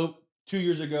October 2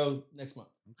 years ago next month.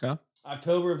 Okay.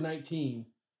 October of 19,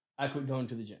 I quit going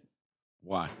to the gym.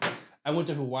 Why? I went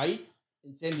to Hawaii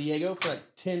in San Diego for like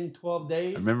 10, 12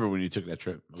 days. I remember when you took that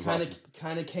trip. It was awesome.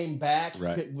 Kind of came back.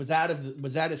 Right. Was out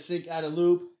of sync, out of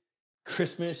loop.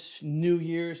 Christmas, New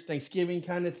Year's, Thanksgiving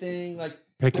kind of thing. Like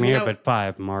Pick me up at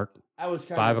 5, Mark. I was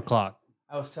 5 o'clock.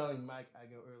 I was telling Mike I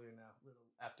go earlier now, a little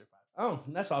after 5. Oh,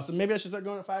 that's awesome. Maybe I should start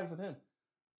going at 5 with him.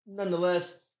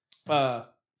 Nonetheless,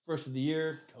 first of the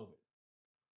year, COVID.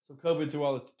 So COVID through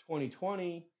all of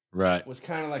 2020 Right. was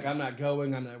kind of like, I'm not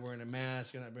going, I'm not wearing a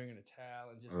mask, I'm not bringing a towel,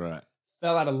 and just Right.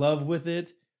 fell out of love with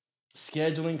it.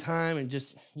 Scheduling time and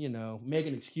just,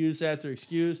 making excuse after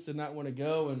excuse to not want to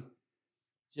go and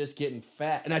just getting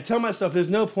fat. And I tell myself there's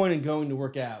no point in going to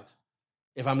work out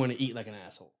if I'm going to eat like an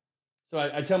asshole. So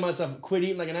I tell myself, quit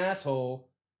eating like an asshole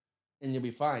and you'll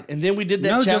be fine. And then we did that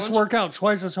challenge. No, just work out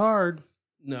twice as hard.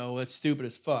 No, that's stupid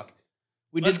as fuck.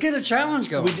 Let's get a challenge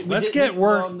going.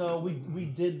 We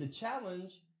did the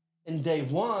challenge, and day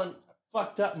 1, I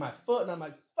fucked up my foot, and I'm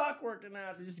like, fuck working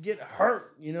out, to just get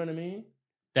hurt. You know what I mean?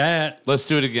 Let's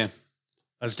do it again.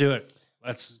 Let's do it.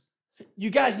 You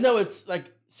guys know it's like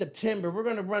September. We're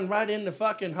gonna run right into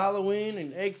fucking Halloween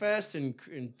and Egg Fest and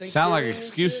Thanksgiving. Sound like and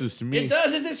excuses shit. to me. It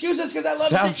does. It's excuses because I love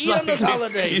Sounds to eat on those like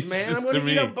holidays, man. I'm excuses gonna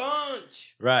to eat a me.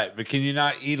 bunch. Right, but can you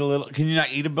not eat a little? Can you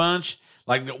not eat a bunch?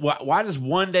 Like, why does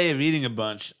one day of eating a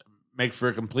bunch make for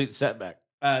a complete setback?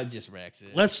 Just Rex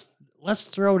it. Let's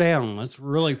throw down. Let's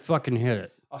really fucking hit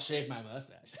it. I'll shave my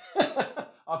mustache.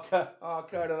 I'll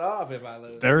cut it off if I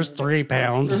lose. There's 3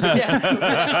 pounds.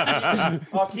 Yeah.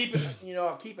 I'll keep it.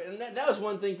 I'll keep it. And that was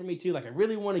one thing for me too. Like I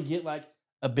really want to get like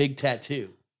a big tattoo,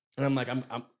 and I'm like, I'm.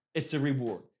 It's a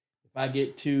reward. If I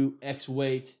get to X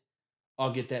weight,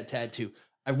 I'll get that tattoo.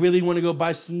 I really want to go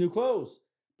buy some new clothes,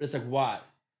 but it's like, why?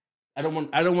 I don't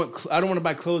want to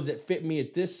buy clothes that fit me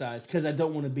at this size because I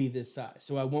don't want to be this size.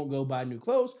 So I won't go buy new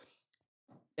clothes.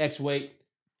 X weight,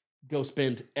 go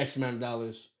spend X amount of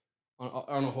dollars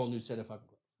on a whole new set of fucking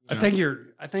clothes.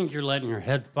 I think you're letting your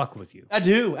head fuck with you. I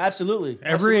do, absolutely.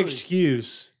 Every Absolutely.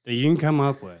 excuse that you can come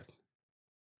up with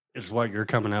is what you're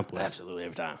coming up with. Absolutely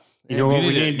every time. You know what we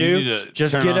need to you do? need to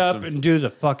Just turn get off up some and do the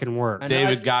fucking work. I know.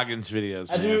 David Goggins videos.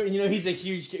 I Man. do. He's a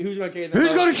huge. Who's going to carry them?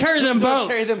 Who's going to carry them Who's gonna boats?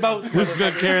 carry them boats? Who's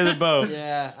gonna carry the boat?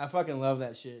 Yeah, I fucking love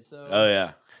that shit. So Oh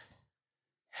yeah.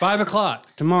 5 o'clock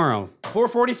tomorrow.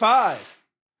 4:45.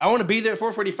 I want to be there at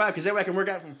 4:45 because that way I can work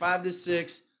out from 5 to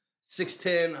 6,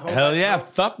 6:10. Hell yeah!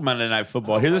 Fuck Monday Night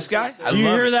Football. Hear this guy? Do I Do you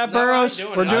love hear it. that, No, I Burroughs? ain't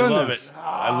doing We're it. doing I love this. it.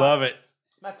 I love it.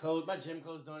 My gym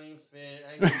clothes don't even fit.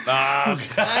 Oh,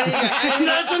 God.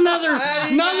 That's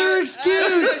another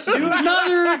excuse.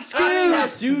 Another I ain't got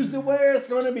excuse. shoes to wear. It's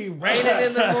going to be raining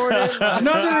in the morning.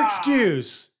 Another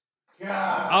excuse.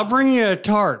 God. I'll bring you a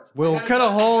tarp. We'll cut a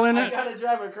hole in I it. got to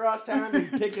drive across town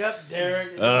and pick up Derek.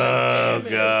 It's Oh like, damn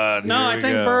it. God. No, Here I we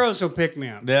think go. Burroughs will pick me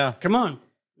up. Yeah. Come on.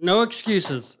 No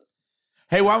excuses.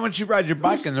 Hey, why wouldn't you ride your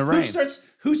bike in the rain?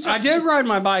 Who starts I did ride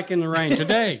my bike in the rain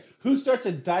today. Who starts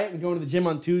a diet and going to the gym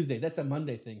on Tuesday? That's a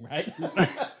Monday thing, right?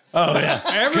 Oh yeah,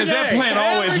 Every because that day. plan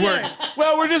always Every works.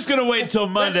 Well, we're just gonna wait till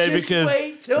Monday just because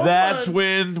wait till that's Monday.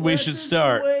 when we Let's should just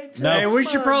start. wait till- No, Hey, we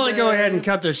should probably go ahead and Monday.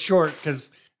 cut this short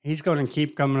because he's going to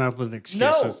keep coming up with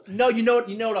excuses. No, you know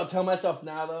what I'll tell myself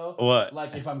now though? What?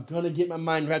 Like if I'm gonna get my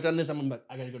mind wrapped on this, I'm like,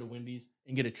 I gotta go to Wendy's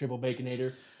and get a triple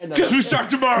baconator. because we start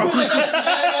tomorrow. I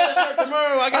gotta start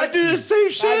tomorrow. I do the same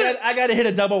shit I gotta hit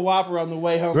a double Whopper on the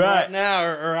way home Right. right now,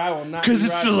 or I will not. because be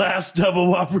it's riding. the last double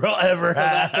Whopper I'll ever It's the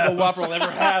last double have. Whopper I'll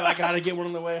ever have. I gotta get one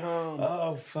on the way home.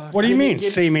 Oh fuck! What do you mean? Give me-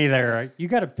 See me there? You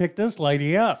got to pick this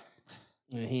lady up.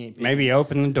 Yeah, he ain't Maybe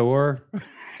open the door.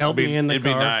 Help me in the It'd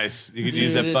car. be nice. You could Dude,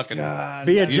 use that it's fucking God.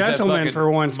 Be a use that gentleman fucking for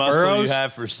once, muscle Burroughs. you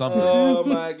have for something. Oh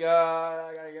my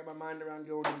God! I gotta get my mind around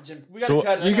going to the gym. We gotta So,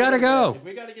 cut it. I you gotta go. If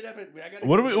we gotta get up. I gotta.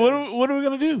 What are we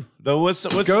gonna do? Though what's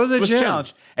Go to the what's gym.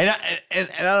 challenge? And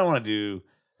I don't want to do.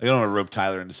 I don't want to rope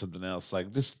Tyler into something else.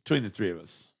 Like just between the three of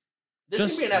us. This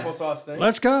Just- can be an applesauce thing.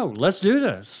 Let's go. Let's do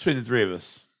Just this. between the three of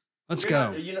us. Let's You're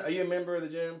go. not- are you a member of the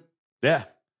gym? Yeah,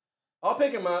 I'll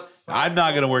pick him up. I'm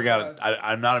not gonna work out.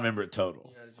 I'm not a member at Total.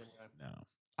 You're not a gym guy. No,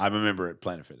 I'm a member at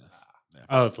Planet Fitness. Yeah.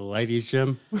 Oh, the ladies'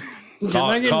 gym. Did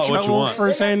Call- I get in call it what you trouble want.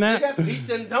 for saying They that? got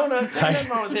pizza and donuts. Ain't nothing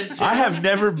wrong with this gym. I have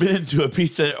never been to a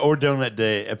pizza or donut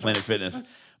day at Planet Fitness.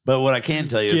 But what I can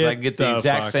tell you is Get I can get the the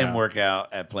exact fuck same out.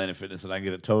 workout at Planet Fitness, and I can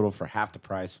get a Total for half the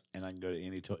price, and I can go to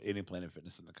any Planet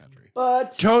Fitness in the country.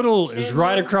 But Total is Can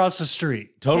right you- across the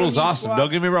street. Total's you awesome. squat?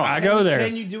 Don't get me wrong. I go there.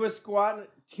 Can you do a squat?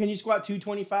 Can you squat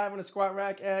 225 on a squat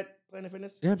rack at Planet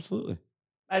Fitness? Yeah, absolutely.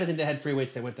 I didn't think they had free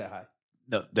weights that went that high.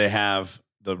 No, they have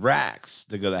the racks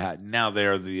that go that high. Now they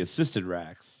are the assisted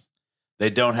racks. They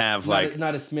don't have like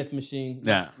not a Smith machine.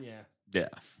 Nah. Yeah. yeah.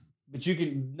 But you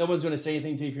can. No one's going to say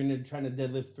anything to you if you're trying to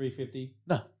deadlift 350.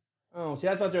 No. Oh, see,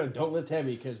 I thought they were like, don't lift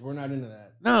heavy because we're not into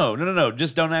that. No.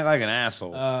 Just don't act like an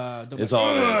asshole. It's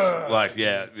all it is. Like,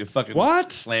 yeah, you fucking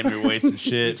What? slam your weights and You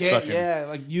shit. can't, fucking, yeah,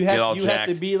 like you get all have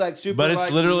to jacked. be like super But it's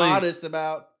like, literally- modest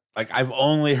about. Like, I've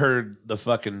only heard the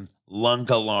fucking lunk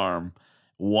alarm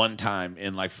one time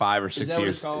in like 5 or 6 that what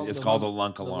years. it's called? It's The called lunk- a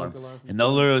lunk the alarm. lunk alarm from And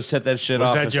they'll literally set that shit Was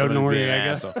off. that as Joe somebody being an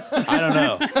Noriega? asshole. I don't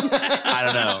know. I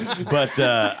don't know. But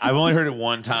I've only heard it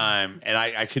one time, and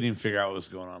I couldn't even figure out what was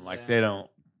going on. Like, Yeah.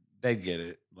 they get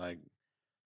it. Like,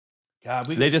 God,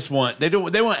 they just want, they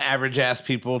want average ass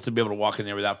people to be able to walk in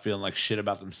there without feeling like shit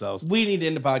about themselves. we need to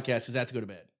end the podcast because I have to go to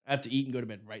bed. I have to eat and go to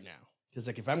bed right now. Because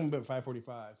like if I'm going to bed at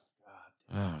 5:45,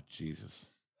 Oh, Jesus.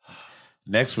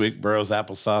 Next week, Burrow's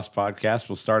Applesauce podcast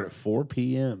will start at 4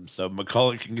 p.m. So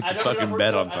McCullough can get the fucking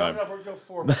bed on I time. don't know if we're until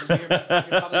 4, but we can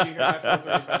probably be here by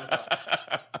 4:30, 5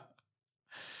 o'clock.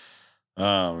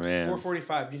 Oh, man.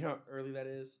 4:45. Do you know how early that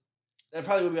is? That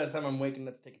probably would be by the time I'm waking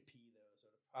up to take a pee, though. So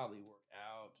it'll probably work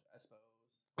out,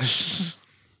 I suppose.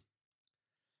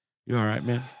 You all right,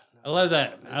 man? I love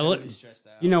that. I'm just gonna be stressed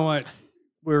out. You know what?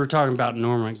 We were talking about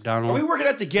Norm Are we Macdonald. working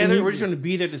out together? Or we're just going to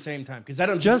be there at the same time? Because I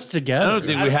don't Just together. I don't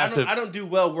think we have to. I don't do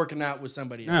well working out with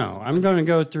somebody else. No, I'm going to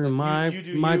go through You- my you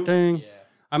do my you? thing. Yeah.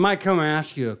 I might come and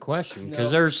ask you a question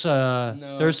because No. there's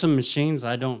there's some machines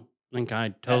I don't think I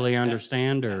totally Ask-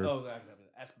 understand or Oh,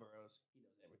 ask Burroughs.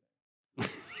 He knows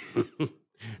everything.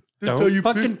 don't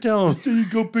fucking tell him. Until you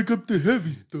go pick up the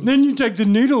heavy stuff. Then you take the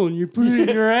needle and you put it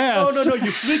in your ass. Oh, no,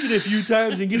 you flick it a few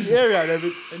times and get the air out of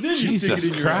it. And then you stick Jesus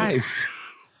it in your ass. Christ.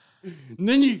 And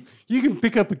then you can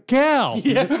pick up a cow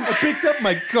Yeah, I picked up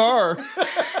my car.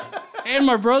 and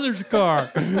my brother's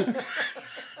car.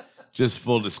 Just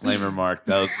full disclaimer, Mark.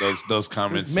 Those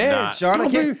comments. do Man, not, Sean, I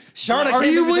can't. Sean, I Are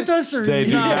can't you even with us or They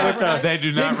do not not. with us? They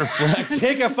do not reflect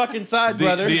Pick a fucking side, the,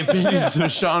 brother. the opinions of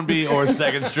Sean B. or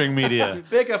Second String Media.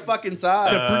 Pick a fucking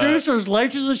side. The producer's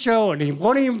late to the show and he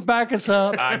won't even back us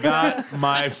up. I got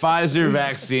my Pfizer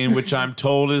vaccine, which I'm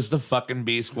told is the fucking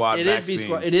B Squad It is vaccine. B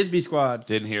Squad. It is B Squad.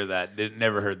 Didn't hear that.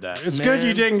 Never heard that. It's good you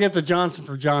Man. didn't get the Johnson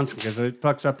for Johnson because it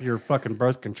fucks up your fucking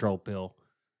birth control pill.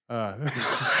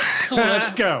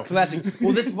 Let's go. Classic.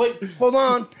 Well, wait, hold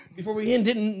on. Before we end,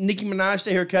 didn't Nicki Minaj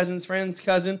say her cousin's friend's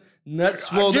cousin nuts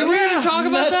swelled Did up? we even talk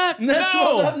about that? Nuts No.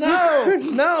 swelled up?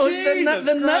 No. Jesus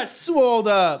The nuts Christ. swelled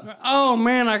up. Oh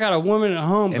man, I got a woman at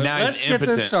home. And But now he's let's get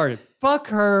impotent. this started. Fuck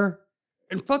her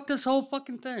and fuck this whole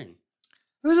fucking thing.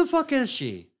 Who the fuck is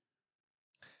she?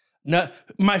 No,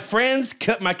 my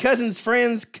cousin's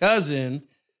friend's cousin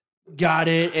got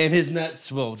it, and his nuts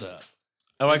swelled up.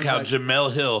 I like This is how like-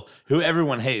 Jamel Hill, who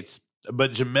everyone hates,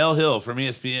 but Jamel Hill from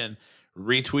ESPN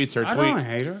retweets her I tweet don't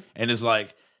hate her. and is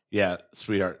like, "Yeah,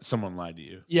 sweetheart, someone lied to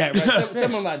you." Yeah, right.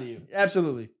 Someone lied to you.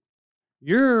 Absolutely.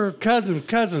 Your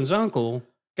cousin's uncle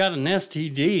got an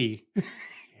STD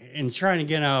and trying to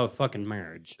get out of a fucking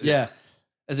marriage. Yeah,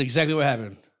 that's exactly what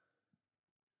happened.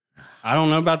 I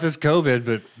don't know about this COVID,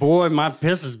 but boy, my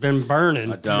piss has been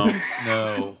burning. I don't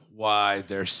know why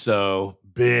they're so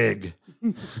big.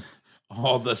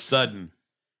 All of a sudden,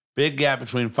 big gap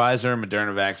between Pfizer and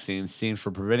Moderna vaccines seen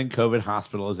for preventing COVID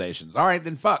hospitalizations. All right,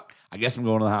 then fuck. I guess I'm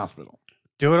going to the hospital.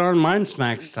 Do it on Mind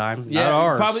Smacks time, Yeah, not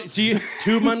ours. probably. See,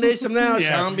 2 Mondays from now, Yeah.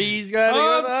 Sean B's got to go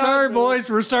Oh, to the I'm sorry, hospital. boys.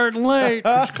 We're starting late.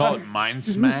 Did you call it Mind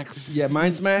Smacks? Yeah,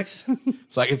 Mind Smacks.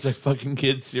 It's like it's a fucking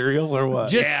kid cereal or what?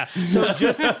 Just, Yeah. So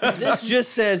this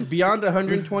just says beyond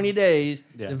 120 days,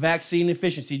 Yeah. the vaccine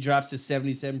efficiency drops to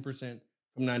 77%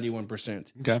 from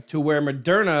 91%. Okay. To where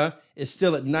Moderna is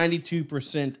still at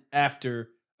 92% after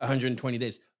 120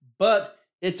 days. But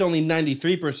it's only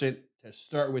 93% to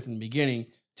start with in the beginning,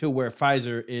 to where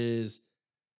Pfizer is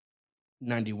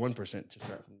 91% to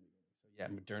start from the beginning. So yeah,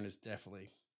 Moderna's definitely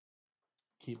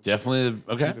Definitely.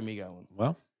 Okay. keeping me going.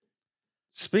 Well,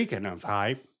 Speaking of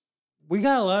hype, we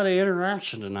got a lot of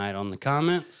interaction tonight on the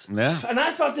comments. yeah. And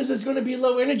I thought this was going to be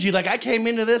low energy. Like I came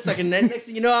into this, like, and then next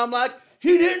thing you know, I'm like,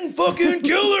 he didn't fucking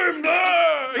kill him.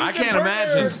 I can't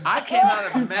imagine. I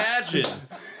cannot imagine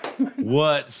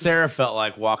what Sarah felt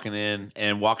like walking in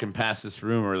and walking past this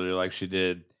room earlier, like she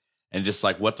did, and just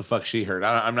like what the fuck she heard.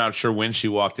 I'm not sure when she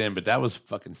walked in, but that was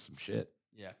fucking some shit.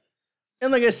 Yeah.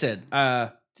 And like I said,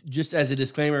 just as a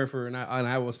disclaimer and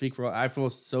I will speak for all, I feel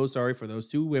so sorry for those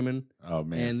two women Oh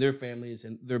man. and their families,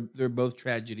 and they're both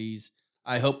tragedies.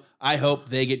 I hope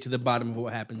they get to the bottom of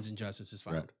what happens and justice is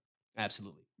found. Right.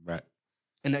 Absolutely. Right.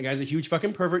 And that guy's a huge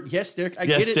fucking pervert. Yes, Derek, I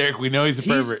Yes, get it. Derek. We know he's a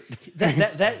pervert.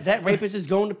 That rapist is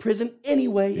going to prison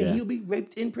anyway, Yeah. and he'll be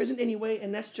raped in prison anyway,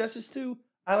 and that's justice too.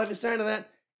 I like the sound of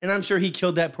that, and I'm sure he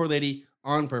killed that poor lady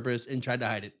on purpose and tried to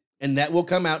hide it, and that will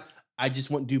come out. I just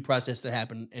want due process to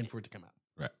happen and for it to come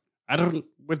out. I don't,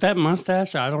 with that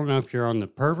mustache, I don't know if you're on the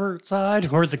pervert side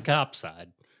or the cop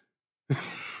side.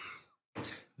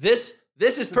 This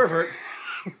is pervert.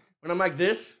 When I'm like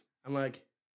this, I'm like,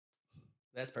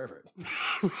 that's pervert.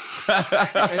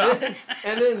 and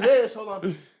then this, hold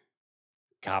on.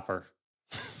 Copper.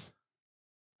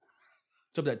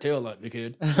 Flip that tail up, you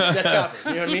kid. That's copper.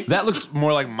 You know what I mean? That looks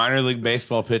more like minor league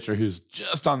baseball pitcher who's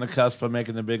just on the cusp of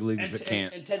making the big leagues but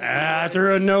can't. I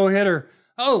threw a no-hitter.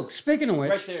 Oh, speaking of which,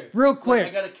 right there. real quick. I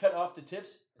got to cut off the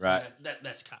tips. Right.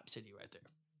 That's Cop City right there.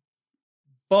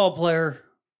 Ball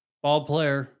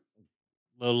player,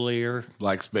 little ear.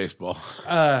 Likes baseball.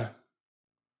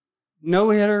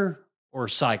 No-hitter or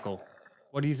cycle?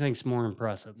 What do you think's more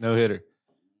impressive? No hitter.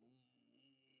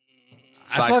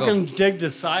 I fucking dig the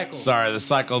cycle. Sorry, the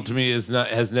cycle to me has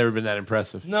never been that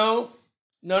impressive. No.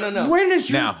 When is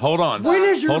your, Now, hold on. When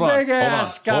is your Hold on, big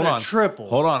ass got a triple?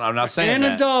 Hold on. I'm not saying And a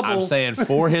that. double. I'm saying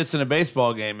 4 hits in a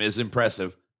baseball game is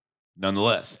impressive,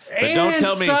 nonetheless. But And don't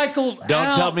tell me cycled don't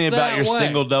tell out me about that your way.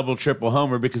 single, double, triple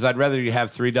homer because I'd rather you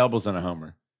have 3 doubles than a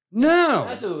homer. No,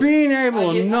 Absolutely. being able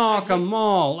I to get- knock I get- them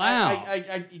all out.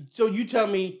 So you tell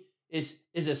me, is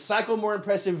a cycle more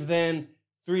impressive than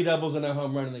 3 doubles and a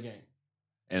home run in the game?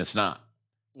 And it's not.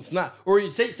 It's not. Or you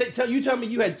tell me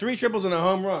you had 3 triples and a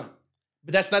home run,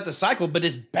 but that's not the cycle. But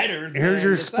it's better. Here's than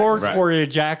your the cycle. sports Right. for you,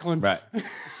 Jacqueline. Right.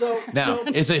 So Now,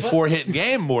 is a 4-hit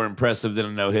game more impressive than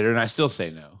a no-hitter? And I still say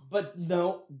no. But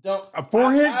no, don't A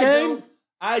 4-hit game?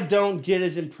 I don't get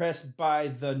as impressed by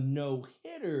the no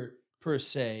hitter per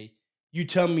se. You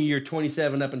tell me you're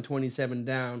 27 up and 27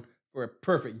 down for a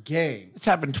perfect game. It's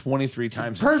happened 23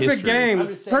 times in Perfect history. game. I'm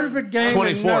just saying- Perfect game.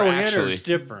 24 no actually. hitters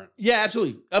different. Yeah,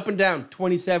 absolutely. Up and down.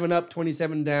 27 up,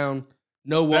 27 down.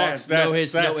 No walks, no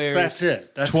hits, no errors. That's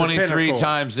it. That's the 23 pinnacle.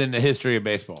 times in the history of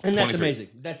baseball. And that's 23. amazing.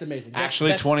 That's amazing.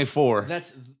 Actually, 24.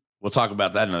 That's We'll talk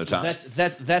about that another time.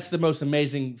 that's the most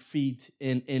amazing feat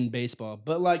in baseball.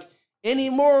 But like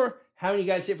anymore, how many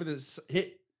guys hit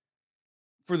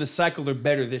for the cycle are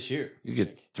better this year? You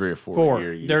get 3 or 4 Four.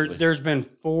 a year. There's been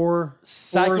four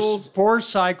Cycles? Four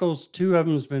cycles. 2 of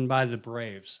them's been by the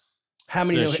Braves. How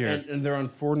many? This year. And they're on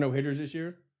 4 no hitters this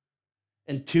year,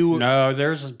 and 2. No,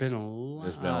 there's been a lot.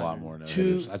 There's been a lot more Two-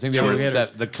 no-hitters. I think there two were hitters.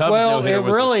 the Cubs Well, no-hitter it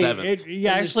was really, the 7th.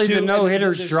 yeah, there's actually, the two- no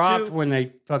hitters there's dropped two- when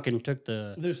they fucking took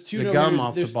the There's 2 the no gum hitters.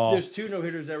 off the there's, ball. There's 2 no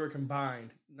hitters that were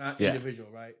combined, not Yeah. individual,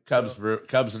 right? Cubs So,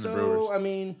 and the Brewers. I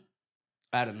mean,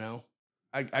 I don't know.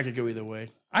 I could go either way.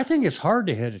 I think it's hard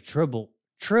to hit a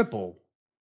triple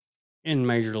in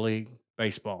Major League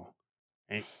Baseball.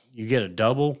 And you get a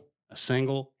double, a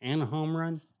single, and a home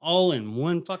run all in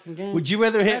one fucking game. Would you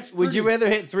rather That's hit? Would you pretty- rather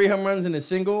hit 3 home runs in a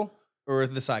single or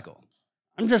the cycle?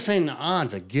 I'm just saying the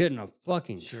odds of getting a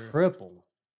fucking Sure. triple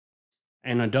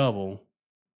and a double,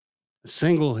 a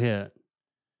single hit,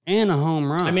 and a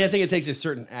home run. I mean, I think it takes a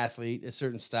certain athlete, a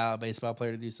certain style of baseball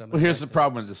player to do something. Well, here's like the that.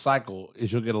 problem with the cycle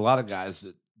is you'll get a lot of guys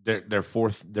that their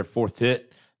fourth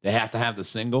hit, they have to have the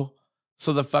single.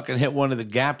 So they fucking hit one of the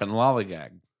gap and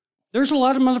lollygag. there's a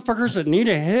lot of motherfuckers that need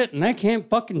a hit and they can't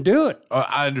fucking do it.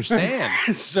 I understand.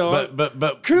 So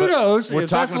but kudos. we're If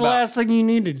that's talking the about- last thing you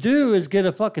need to do is get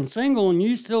a fucking single and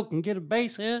you still can get a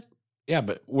base hit. Yeah,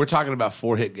 but we're talking about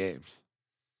 4-hit games.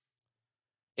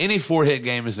 Any 4-hit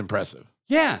game is impressive.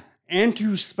 Yeah. And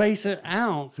to space it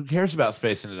out. Who cares about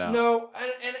spacing it out? No,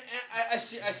 and I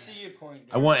see your point.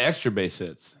 I want extra base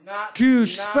hits. To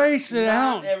space it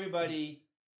out. Everybody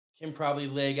can probably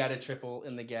leg out a triple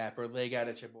in the gap or leg out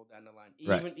a triple down the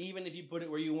line. Right. Even if you put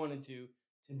it where you wanted to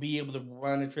be able to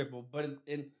run a triple. But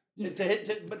but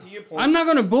to your point, I'm not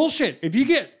going to bullshit. If you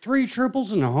get 3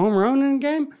 triples and a home run in a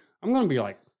game, I'm going to be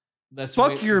like, that's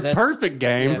fuck your perfect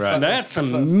game. Yeah, Right. That's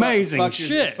some amazing fuck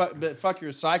shit. Fuck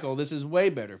your cycle. This is way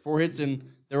better. 4 hits and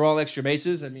they're all extra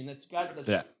bases. I mean,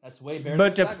 that's way better.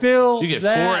 But than to cycle. fill You get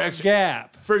that 4 extra-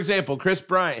 gap, For example, Chris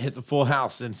Bryant hit the full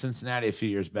house in Cincinnati a few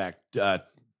years back.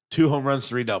 2 home runs,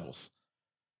 3 doubles.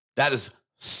 That is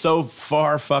so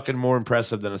far fucking more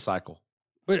impressive than a cycle.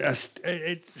 but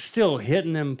it's still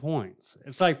hitting them points.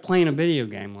 It's like playing a video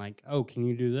game. Like, oh, can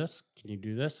you do this? Can you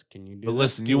do this? Can you do But this?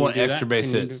 listen, Can you want do extra that?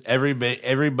 base Can you hits. do-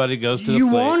 Everybody goes to the You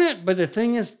plate. want it, but the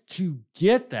thing is to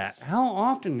get that. How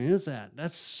often is that?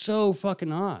 That's so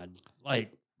fucking odd.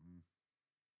 Like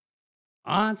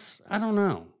odds, I don't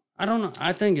know.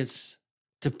 I think it's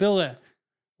to fill that.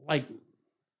 Like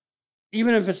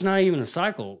even if it's not even a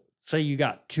cycle. Say you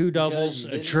got 2 doubles, you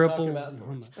a didn't triple. talk about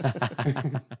sports.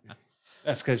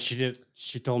 That's because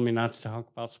she told me not to talk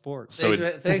about sports. So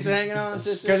Thanks for hanging on,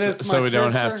 sister. 'Cause it's so my we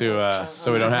don't have sister. to.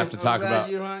 So we don't have to I'm talk glad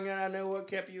about. you hung out. I know what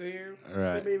kept you here.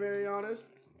 Right. To be very honest.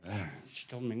 She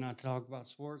told me not to talk about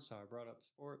sports, so I brought up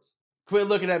sports. Quit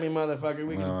looking at me, motherfucker.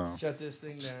 We can No. shut this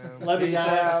thing down. Love you Peace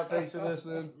guys. out. Thanks for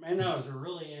listening. Man, that was a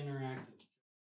really interactive